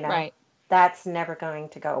 Right. you know, Right. that's never going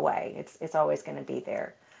to go away. It's always going to be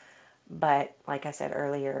there. But like I said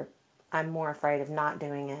earlier, I'm more afraid of not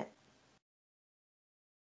doing it.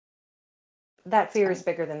 That fear is Right.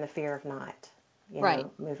 bigger than the fear of not, Right.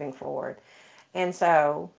 moving forward. And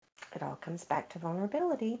so it all comes back to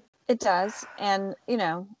vulnerability. It does. And,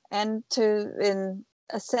 and in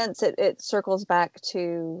a sense, it circles back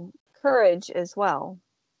to courage as well,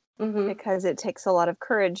 Mm-hmm. because it takes a lot of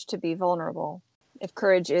courage to be vulnerable. If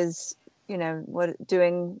courage is,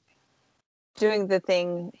 doing the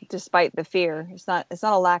thing despite the fear. It's not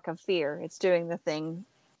a lack of fear. It's doing the thing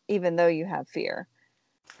even though you have fear.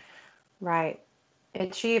 Right.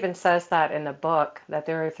 And she even says that in the book, that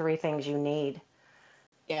there are three things you need.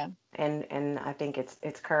 Yeah. And I think it's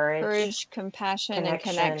courage, Courage, compassion, and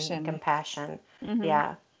connection, and connection. compassion. Mm-hmm.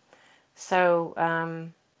 Yeah. So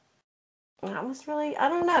that was really, I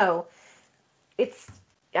don't know. It's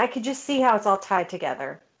I could just see how it's all tied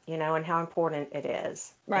together, and how important it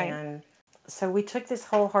is. Right. And so we took this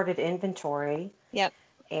wholehearted inventory, Yep.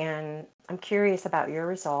 and I'm curious about your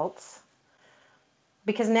results.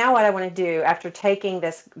 Because now what I want to do after taking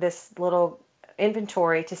this little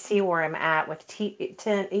inventory to see where I'm at with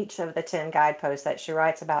each of the 10 guideposts that she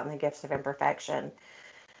writes about in the Gifts of Imperfection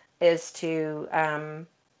is to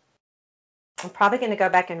I'm probably going to go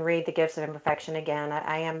back and read the Gifts of Imperfection again.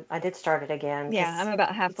 I did start it again Yeah, I'm because about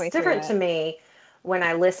it's halfway through different to it. me when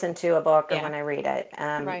I listen to a book or Yeah. when I read it.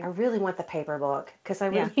 I Right. really want the paper book because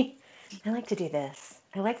Yeah. I like to do this.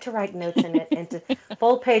 I like to write notes in it and to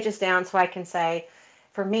fold pages down so I can say,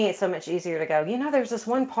 for me, it's so much easier to go, there's this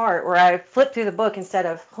one part where I flip through the book instead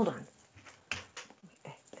of, hold on,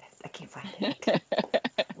 I can't find it.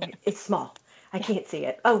 It's small. I Yeah. can't see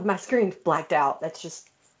it. Oh, my screen's blacked out. That's just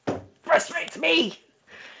frustrates me.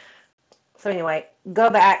 So anyway, go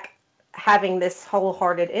back having this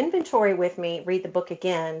wholehearted inventory with me, read the book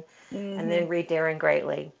again, and Mm-hmm. then read Daring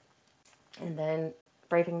Greatly. And then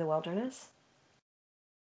Braving the Wilderness.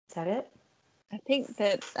 Is that it? I think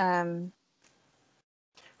that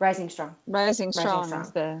Rising Strong. Rising Rising Strong is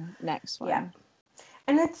Strong. the next Yeah. one.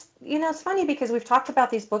 And it's funny because we've talked about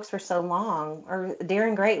these books for so long, or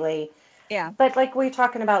Daring Greatly. Yeah. But like we were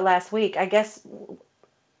talking about last week, I guess,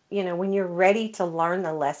 when you're ready to learn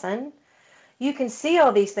the lesson, you can see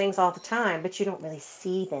all these things all the time, but you don't really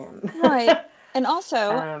see them. Right. And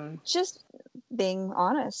also, um, just being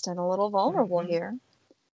honest and a little vulnerable mhm, here.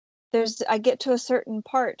 I get to a certain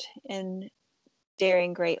part in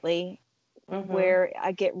Daring Greatly mhm, where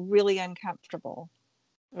I get really uncomfortable.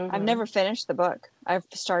 I've mhm. never finished the book. I've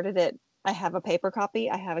started it. I have a paper copy.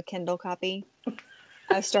 I have a Kindle copy.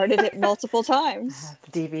 I've started it multiple I times. have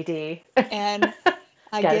the DVD. And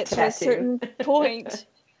I Got a get to a tattoo. certain point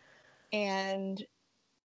and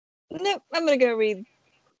nope, I'm going to go read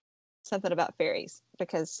something about fairies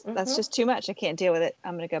because that's Mhm, just too much. I can't deal with it.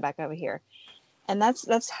 I'm going to go back over here. And that's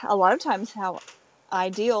a lot of times how I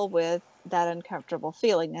deal with that uncomfortable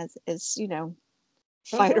feeling is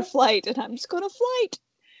fight or mhm. flight, and I'm just going to flight.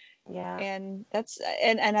 Yeah. And that's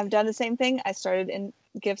and I've done the same thing. I started in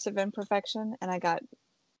Gifts of Imperfection, and I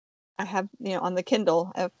have on the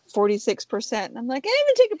Kindle at 46%. And I'm like, I'm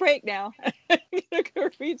gonna take a break now. I'm gonna go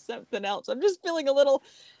read something else. I'm just feeling a little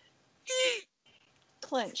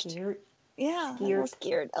clenched. Scared. Yeah,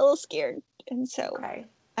 Scared. a little scared. And so Okay.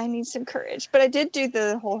 I need some courage. But I did do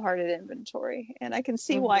the wholehearted inventory, and I can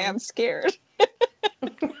see why I'm Mhm. scared.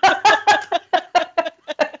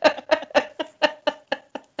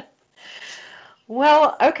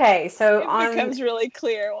 Well, okay. So It on becomes really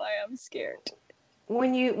clear why I'm scared.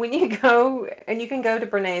 when you go, and you can go to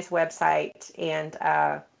Brene's website, and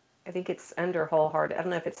I think it's under Wholehearted. I don't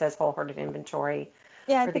know if it says Wholehearted Inventory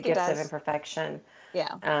Yeah, I or the think it Gifts of does. Imperfection.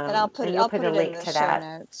 Yeah. And I'll put And it you'll I'll put put a it in link the to show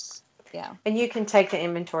that. notes. Yeah. And you can take the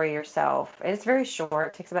inventory yourself. And it's very short.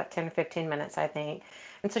 It takes about 10 or 15 minutes, I think.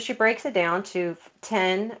 And so she breaks it down to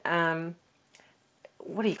 10,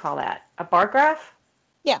 what do you call that? A bar graph?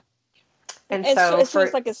 Yeah. And It's so so it's for,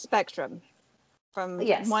 like a spectrum from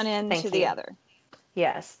yes, one end to thank the you. other.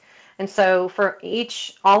 Yes. And so for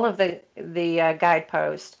all of the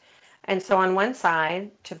guideposts, and so on one side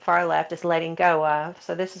to the far left is letting go of.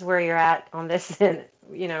 So this is where you're at on this, and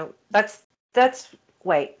that's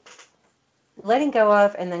wait, letting go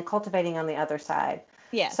of, and then cultivating on the other side.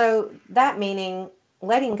 Yes. So that meaning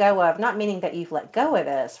letting go of, not meaning that you've let go of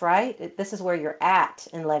this, right? This is where you're at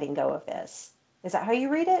in letting go of this. Is that how you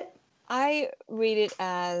read it? I read it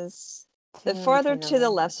as the farther to the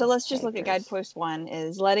left. So let's just look at guidepost 1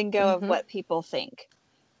 is letting go of what people think.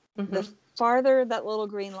 The farther that little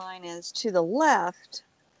green line is to the left,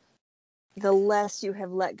 the less you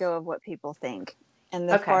have let go of what people think. And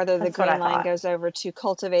the farther the green line goes over to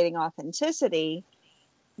cultivating authenticity,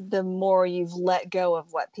 the more you've let go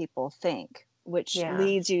of what people think, which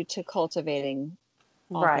leads you to cultivating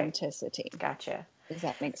authenticity. Right. Gotcha. Does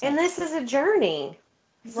that make sense? And this is a journey.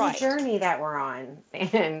 It's a journey that we're on.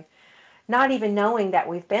 And not even knowing that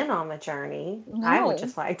we've been on the journey, No. I would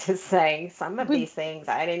just like to say some of these things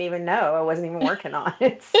I didn't even know. I wasn't even working on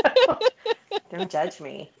it. So don't judge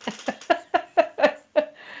me.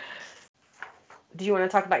 Do you want to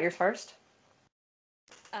talk about yours first?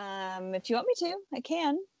 If you want me to, I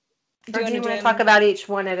can. Do you want to talk about each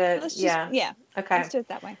one at a... Yeah. Okay. Let's do it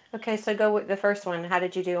that way. Okay, so go with the first one. How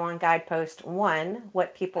did you do on guidepost 1,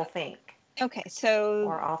 what people think? Okay, so...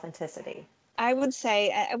 Or authenticity. I would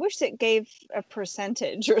say, I wish it gave a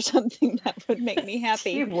percentage or something that would make me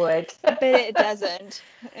happy. You would. But it doesn't.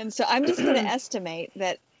 And so I'm just going to estimate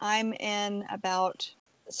that I'm I'm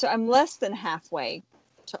less than halfway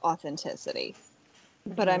to authenticity,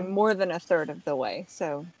 but I'm more than a third of the way.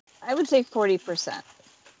 So I would say 40%.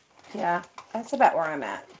 Yeah, that's about where I'm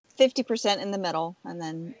at. 50% in the middle, and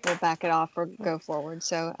then we'll back it off or go forward.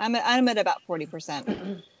 So I'm at about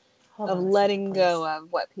 40% of letting go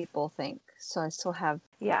of what people think. So I still have...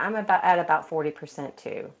 Yeah, I'm at about 40%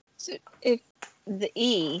 too. So if the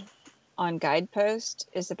E on guidepost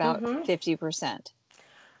is about 50%.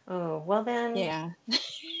 Oh, well then. Yeah.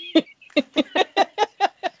 Right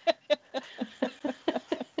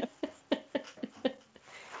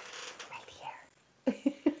here.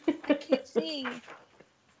 I can't see.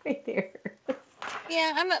 Right there.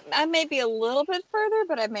 Yeah, I may be a little bit further,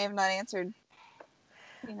 but I may have not answered.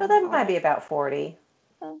 Well, that might be about 40.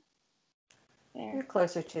 Oh, there. You're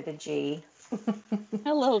closer to the G.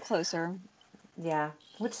 A little closer. Yeah,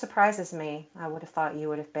 which surprises me. I would have thought you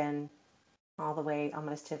would have been all the way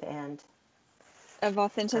almost to the end. Of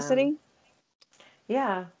authenticity?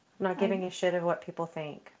 Yeah, not giving a shit of what people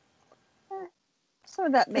think. So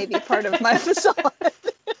that may be part of my facade.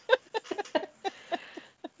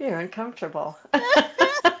 You're uncomfortable.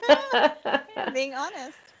 Being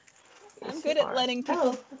honest. I'm good at letting people...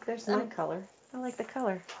 Oh, look, there's my color. I like the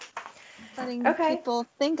color. Letting people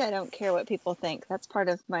think I don't care what people think. That's part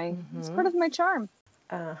of my it's part of my charm.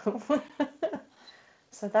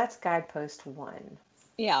 So that's guidepost 1.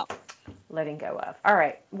 Yeah. Letting go of. All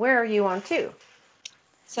right. Where are you on 2?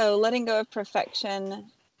 So letting go of perfection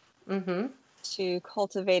to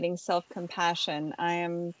cultivating self-compassion. I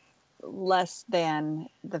am less than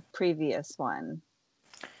the previous one.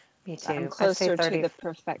 Me too. I'm closer to the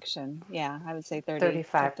perfection. Yeah, I would say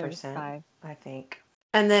 35%, 35. I think.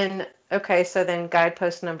 And then, so then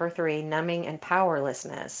guidepost number 3, numbing and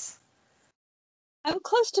powerlessness. I'm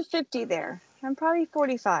close to 50 there. I'm probably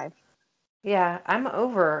 45. Yeah, I'm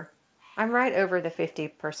right over the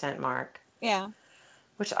 50% mark. Yeah.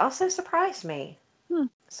 Which also surprised me.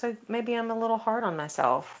 So maybe I'm a little hard on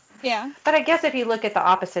myself. Yeah. But I guess if you look at the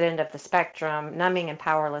opposite end of the spectrum, numbing and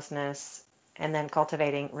powerlessness, and then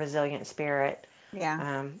cultivating resilient spirit.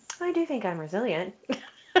 Yeah. I do think I'm resilient.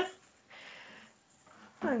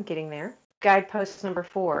 I'm getting there. Guidepost number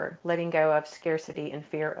 4, letting go of scarcity and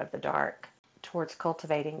fear of the dark towards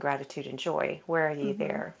cultivating gratitude and joy. Where are you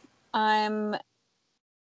there? I'm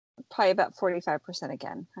probably about 45%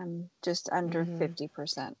 again. I'm just under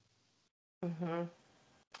 50%. How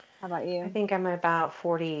about you? I think I'm about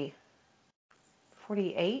 48.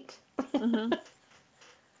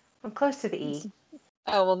 I'm close to the E.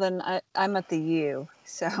 Oh, well then I'm at the U,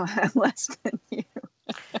 so I'm less than you.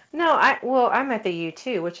 No, I'm at the U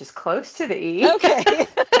too, which is close to the E. Okay.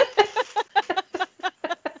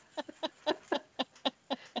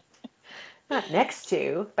 Not next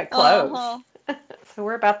to, but close. So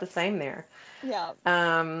we're about the same there. Yeah.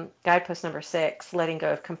 Guidepost number 6, letting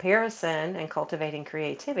go of comparison and cultivating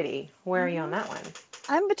creativity. Where are you on that one?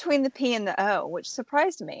 I'm between the P and the O, which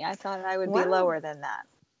surprised me. I thought I would be lower than that.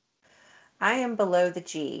 I am below the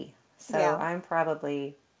G, so I'm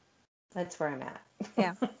probably, that's where I'm at.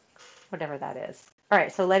 Yeah. Whatever that is. All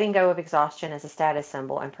right, so letting go of exhaustion as a status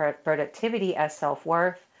symbol and productivity as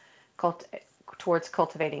self-worth towards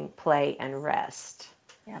cultivating play and rest.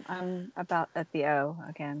 Yeah, I'm about at the O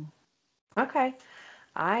again. Okay.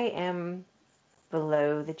 I am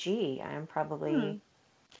below the G. I am probably,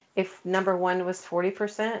 if number one was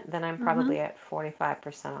 40%, then I'm probably at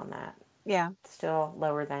 45% on that. Yeah. Still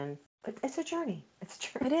lower than, but it's a journey. It's a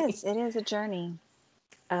journey. It is. It is a journey.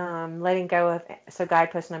 Letting go of, so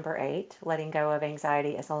guidepost number 8, letting go of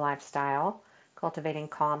anxiety as a lifestyle, cultivating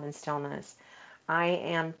calm and stillness. I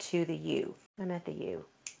am to the U. I'm at the U.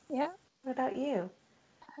 Yeah. What about you?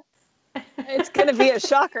 It's going to be a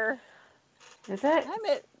shocker. Is it? I'm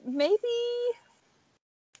at maybe,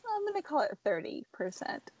 I'm going to call it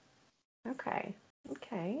 30%. Okay.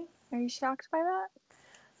 Okay. Are you shocked by that?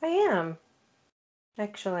 I am,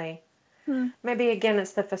 actually. Maybe again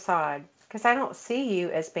it's the facade, because I don't see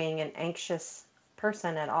you as being an anxious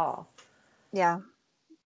person at all. Yeah.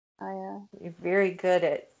 You're very good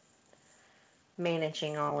at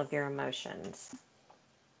managing all of your emotions.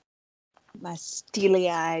 My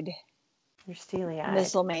steely-eyed. You're steely-eyed.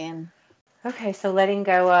 Missile man. Okay, so letting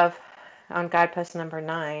go of, on guidepost number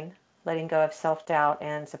 9, letting go of self-doubt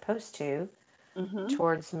and supposed to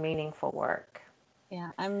towards meaningful work.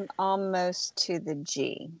 Yeah, I'm almost to the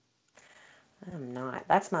G. I'm not.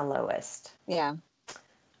 That's my lowest. Yeah.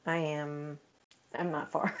 I'm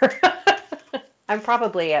not far. I'm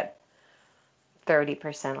probably at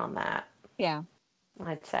 30% on that. Yeah.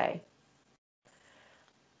 I'd say.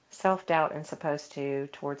 Self-doubt and supposed to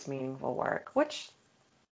towards meaningful work, which,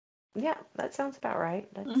 yeah, that sounds about right.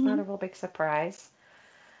 That's not a real big surprise.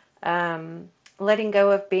 Letting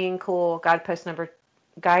go of being cool, guidepost number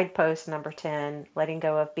 10, letting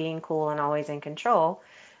go of being cool and always in control,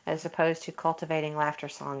 as opposed to cultivating laughter,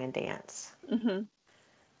 song, and dance.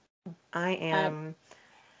 I am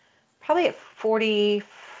probably at 45%.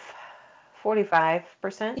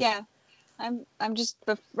 Yeah. I'm just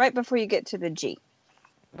right before you get to the G.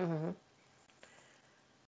 But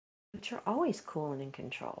you're always cool and in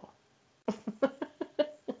control.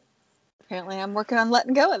 Apparently I'm working on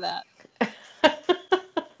letting go of that.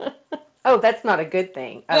 Oh, that's not a good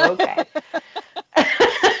thing. Oh, okay.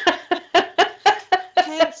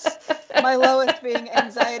 Hence my lowest being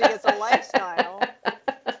anxiety as a lifestyle.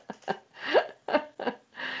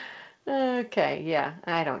 Okay, yeah.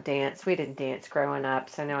 I don't dance. We didn't dance growing up,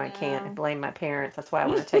 so no, I can't blame my parents. That's why I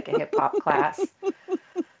want to take a hip hop class.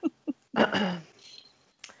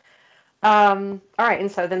 All right,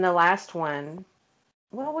 and so then the last one.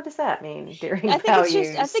 Well, what does that mean? Daring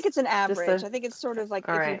values. I think it's an average. I think it's sort of like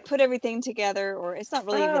if you put everything together, or it's not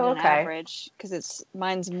really even an average, because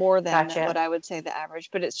mine's more than what I would say the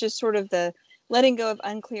average, but it's just sort of the letting go of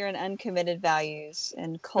unclear and uncommitted values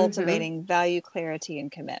and cultivating value, clarity,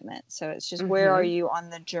 and commitment. So it's just where are you on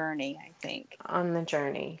the journey, I think. On the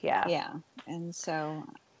journey, yeah. Yeah. And so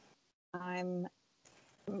I'm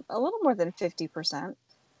a little more than 50%.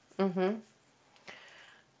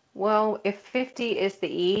 Well, if 50 is the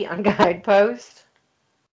E on guidepost,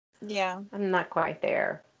 yeah, I'm not quite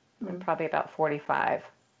there. I'm probably about 45.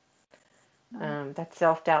 That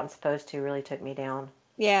self-doubt and supposed to really took me down.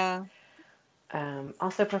 Yeah.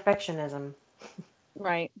 Also perfectionism.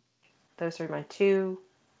 Right. Those are my two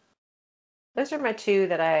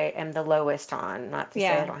that I am the lowest on. Not to say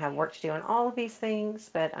I don't have work to do on all of these things,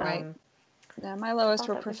 but right. Yeah, my lowest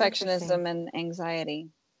were perfectionism and anxiety.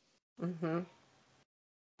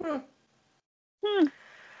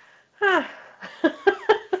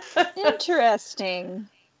 Interesting.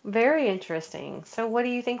 Very interesting. So what do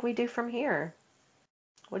you think we do from here?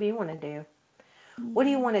 What do you want to do? What do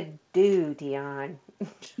you want to do, Dion?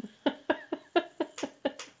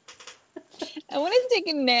 I want to take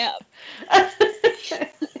a nap.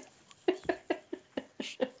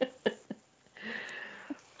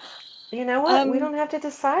 You know what? We don't have to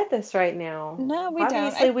decide this right now. No, we don't.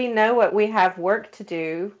 Obviously, we know what we have work to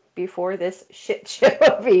do before this shit show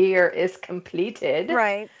of a year is completed.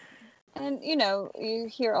 Right. And, you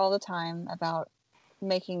hear all the time about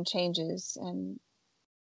making changes, and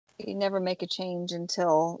you never make a change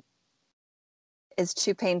until it's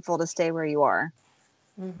too painful to stay where you are.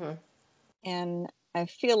 And I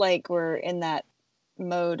feel like we're in that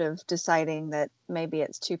mode of deciding that maybe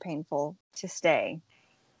it's too painful to stay.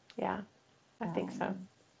 Yeah, I think so.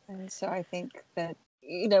 And so I think that,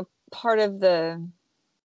 part of the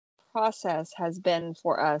process has been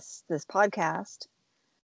for us this podcast.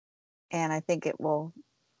 And I think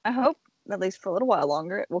I hope, at least for a little while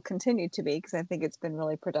longer, it will continue to be, because I think it's been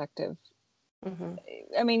really productive.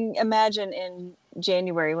 I mean, imagine in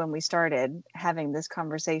January when we started having this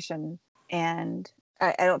conversation, and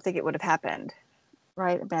I don't think it would have happened,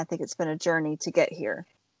 right? I mean, I think it's been a journey to get here.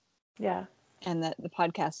 Yeah. And that the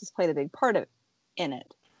podcast has played a big part in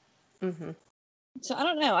it. Mm-hmm. So I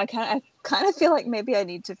don't know. I kind of feel like maybe I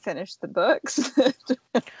need to finish the books.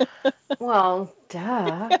 Well,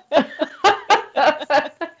 duh.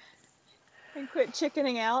 And quit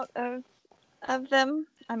chickening out of them.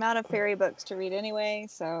 I'm out of fairy books to read anyway,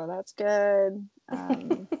 so that's good.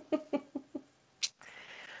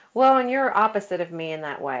 Well, and you're opposite of me in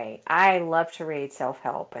that way. I love to read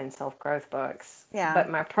self-help and self-growth books, Yeah. but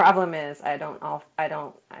my problem is I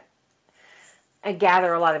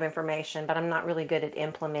gather a lot of information, but I'm not really good at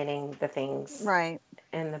implementing the things right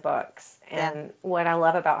in the books. And what I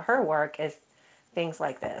love about her work is things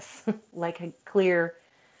like this, like a clear,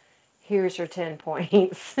 here's your 10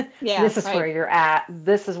 points. Yeah, This is where you're at.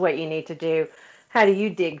 This is what you need to do. How do you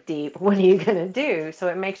dig deep? What are you going to do? So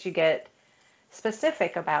it makes you get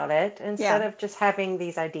specific about it instead of just having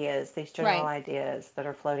these ideas, these general ideas that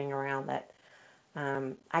are floating around that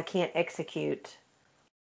I can't execute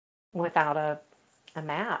without a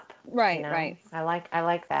map. Right, right. I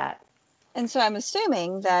like that. And so I'm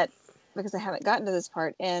assuming that, because I haven't gotten to this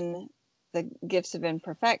part in the Gifts of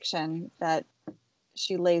Imperfection, that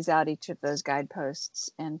she lays out each of those guideposts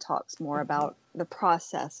and talks more about the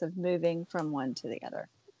process of moving from one to the other.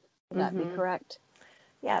 Would that be correct?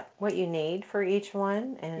 Yeah, what you need for each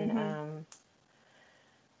one, and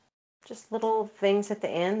just little things at the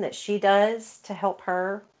end that she does to help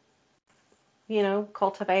her,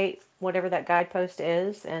 cultivate whatever that guidepost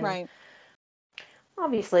is. And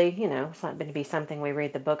obviously, it's not going to be something we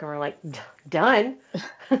read the book and we're like, done.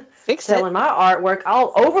 Fix Selling my artwork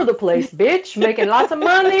all over the place, bitch, making lots of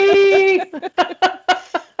money.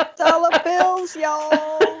 Dollar bills,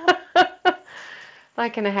 y'all.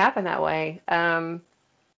 Not going to happen that way.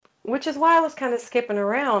 Which is why I was kind of skipping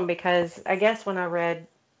around, because I guess when I read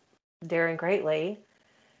Daring Greatly,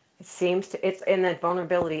 it's in that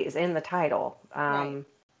vulnerability is in the title.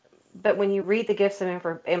 But when you read The Gifts of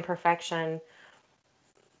Imperfection,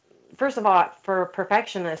 first of all, for a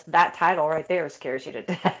perfectionist, that title right there scares you to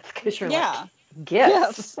death, because you're like,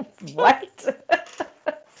 gifts? What?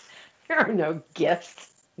 There are no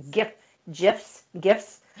gifts. Gifts.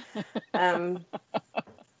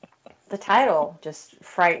 The title just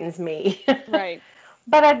frightens me. Right.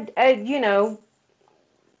 But I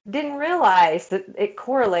didn't realize that it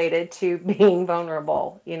correlated to being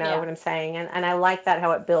vulnerable. You know what I'm saying? And I like that,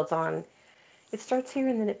 how it builds on. It starts here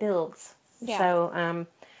and then it builds. Yeah. So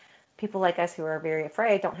people like us who are very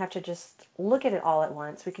afraid don't have to just look at it all at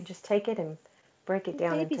once. We can just take it and break it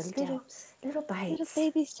down into little bites. Little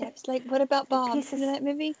baby steps. Like, what about Bob? Pieces. You know that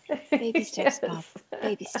movie? Baby steps, Bob.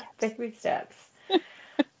 Baby steps. Baby steps.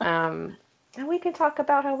 And we can talk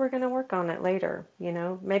about how we're going to work on it later.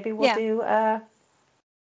 Maybe we'll do.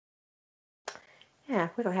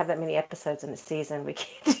 We don't have that many episodes in a season. We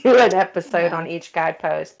can't do an episode on each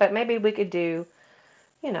guidepost, but maybe we could do,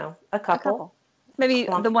 a couple. Maybe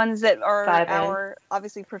the ones that are our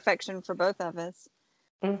obviously perfection for both of us.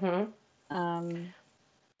 Yeah.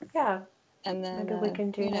 And then maybe we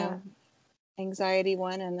can do that. Anxiety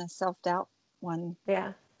one and the self-doubt one.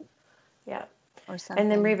 Yeah. Or something.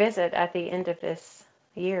 And then revisit at the end of this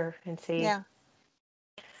year and see. Yeah.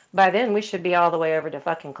 By then, we should be all the way over to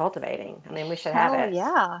fucking cultivating. I mean, we should have it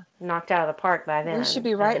knocked out of the park by then. We should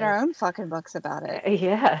be writing our own fucking books about it.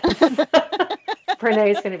 Yes.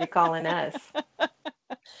 Brené's going to be calling us.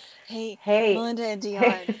 Hey, hey, Melinda and Dion.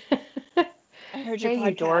 I heard your podcast.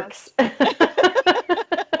 You dorks.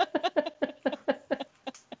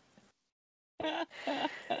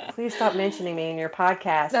 Please stop mentioning me in your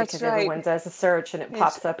podcast. That's because right. Everyone does a search and it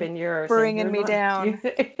pops up in yours. Bringing me down.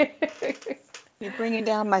 You're bringing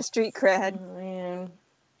down my street cred. Oh, man.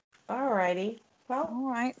 Alrighty. Well,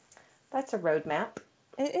 all right. That's a roadmap.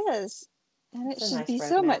 It is. And it should be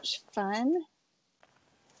so much fun.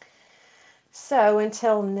 So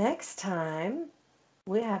until next time,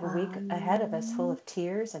 we have a week ahead of us full of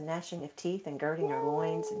tears and gnashing of teeth and girding our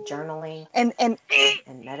loins and journaling and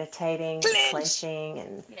meditating and clenching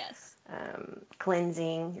and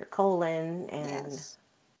cleansing your colon and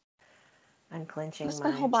unclenching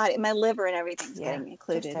my whole body, my liver and everything's getting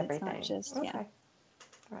included. Just everything. It's not just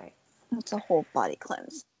right. It's a whole body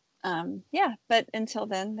cleanse. But until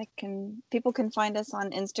then, people can find us on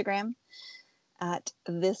Instagram at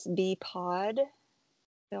thisbpod.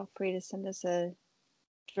 Feel free to send us a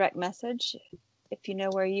direct message if you know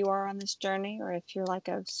where you are on this journey, or if you're like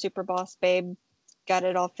a super boss babe, got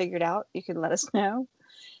it all figured out, you can let us know,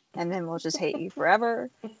 and then we'll just hate you forever.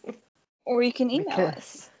 Or you can email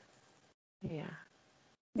us.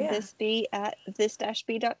 thisb at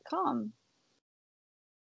this-b.com.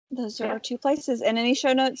 Those are our two places, and any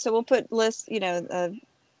show notes. So we'll put a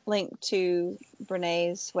link to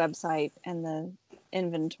Brené's website and the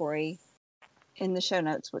inventory in the show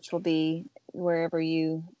notes, which will be wherever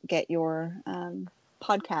you get your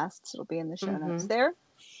podcasts. It'll be in the show notes there.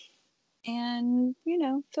 And,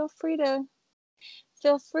 feel free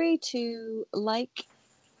to like,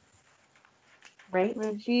 rate,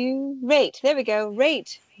 review, rate. There we go.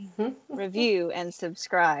 Rate, review, and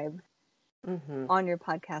subscribe on your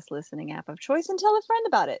podcast listening app of choice, and tell a friend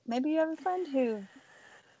about it. Maybe you have a friend who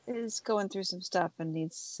is going through some stuff and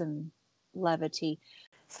needs some levity.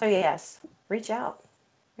 So yes, reach out,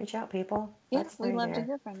 people. Yeah, we'd love to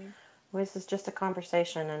hear from you. This is just a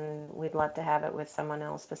conversation, and we'd love to have it with someone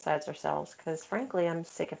else besides ourselves. Because frankly, I'm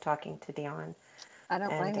sick of talking to Dion. I don't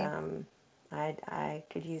blame you. I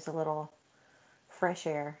could use a little fresh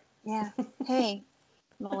air. Yeah. Hey,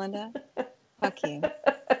 Melinda. Fuck you.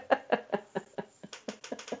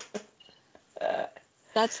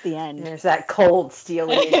 That's the end. There's that cold,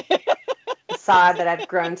 steely side that I've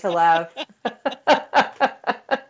grown to love.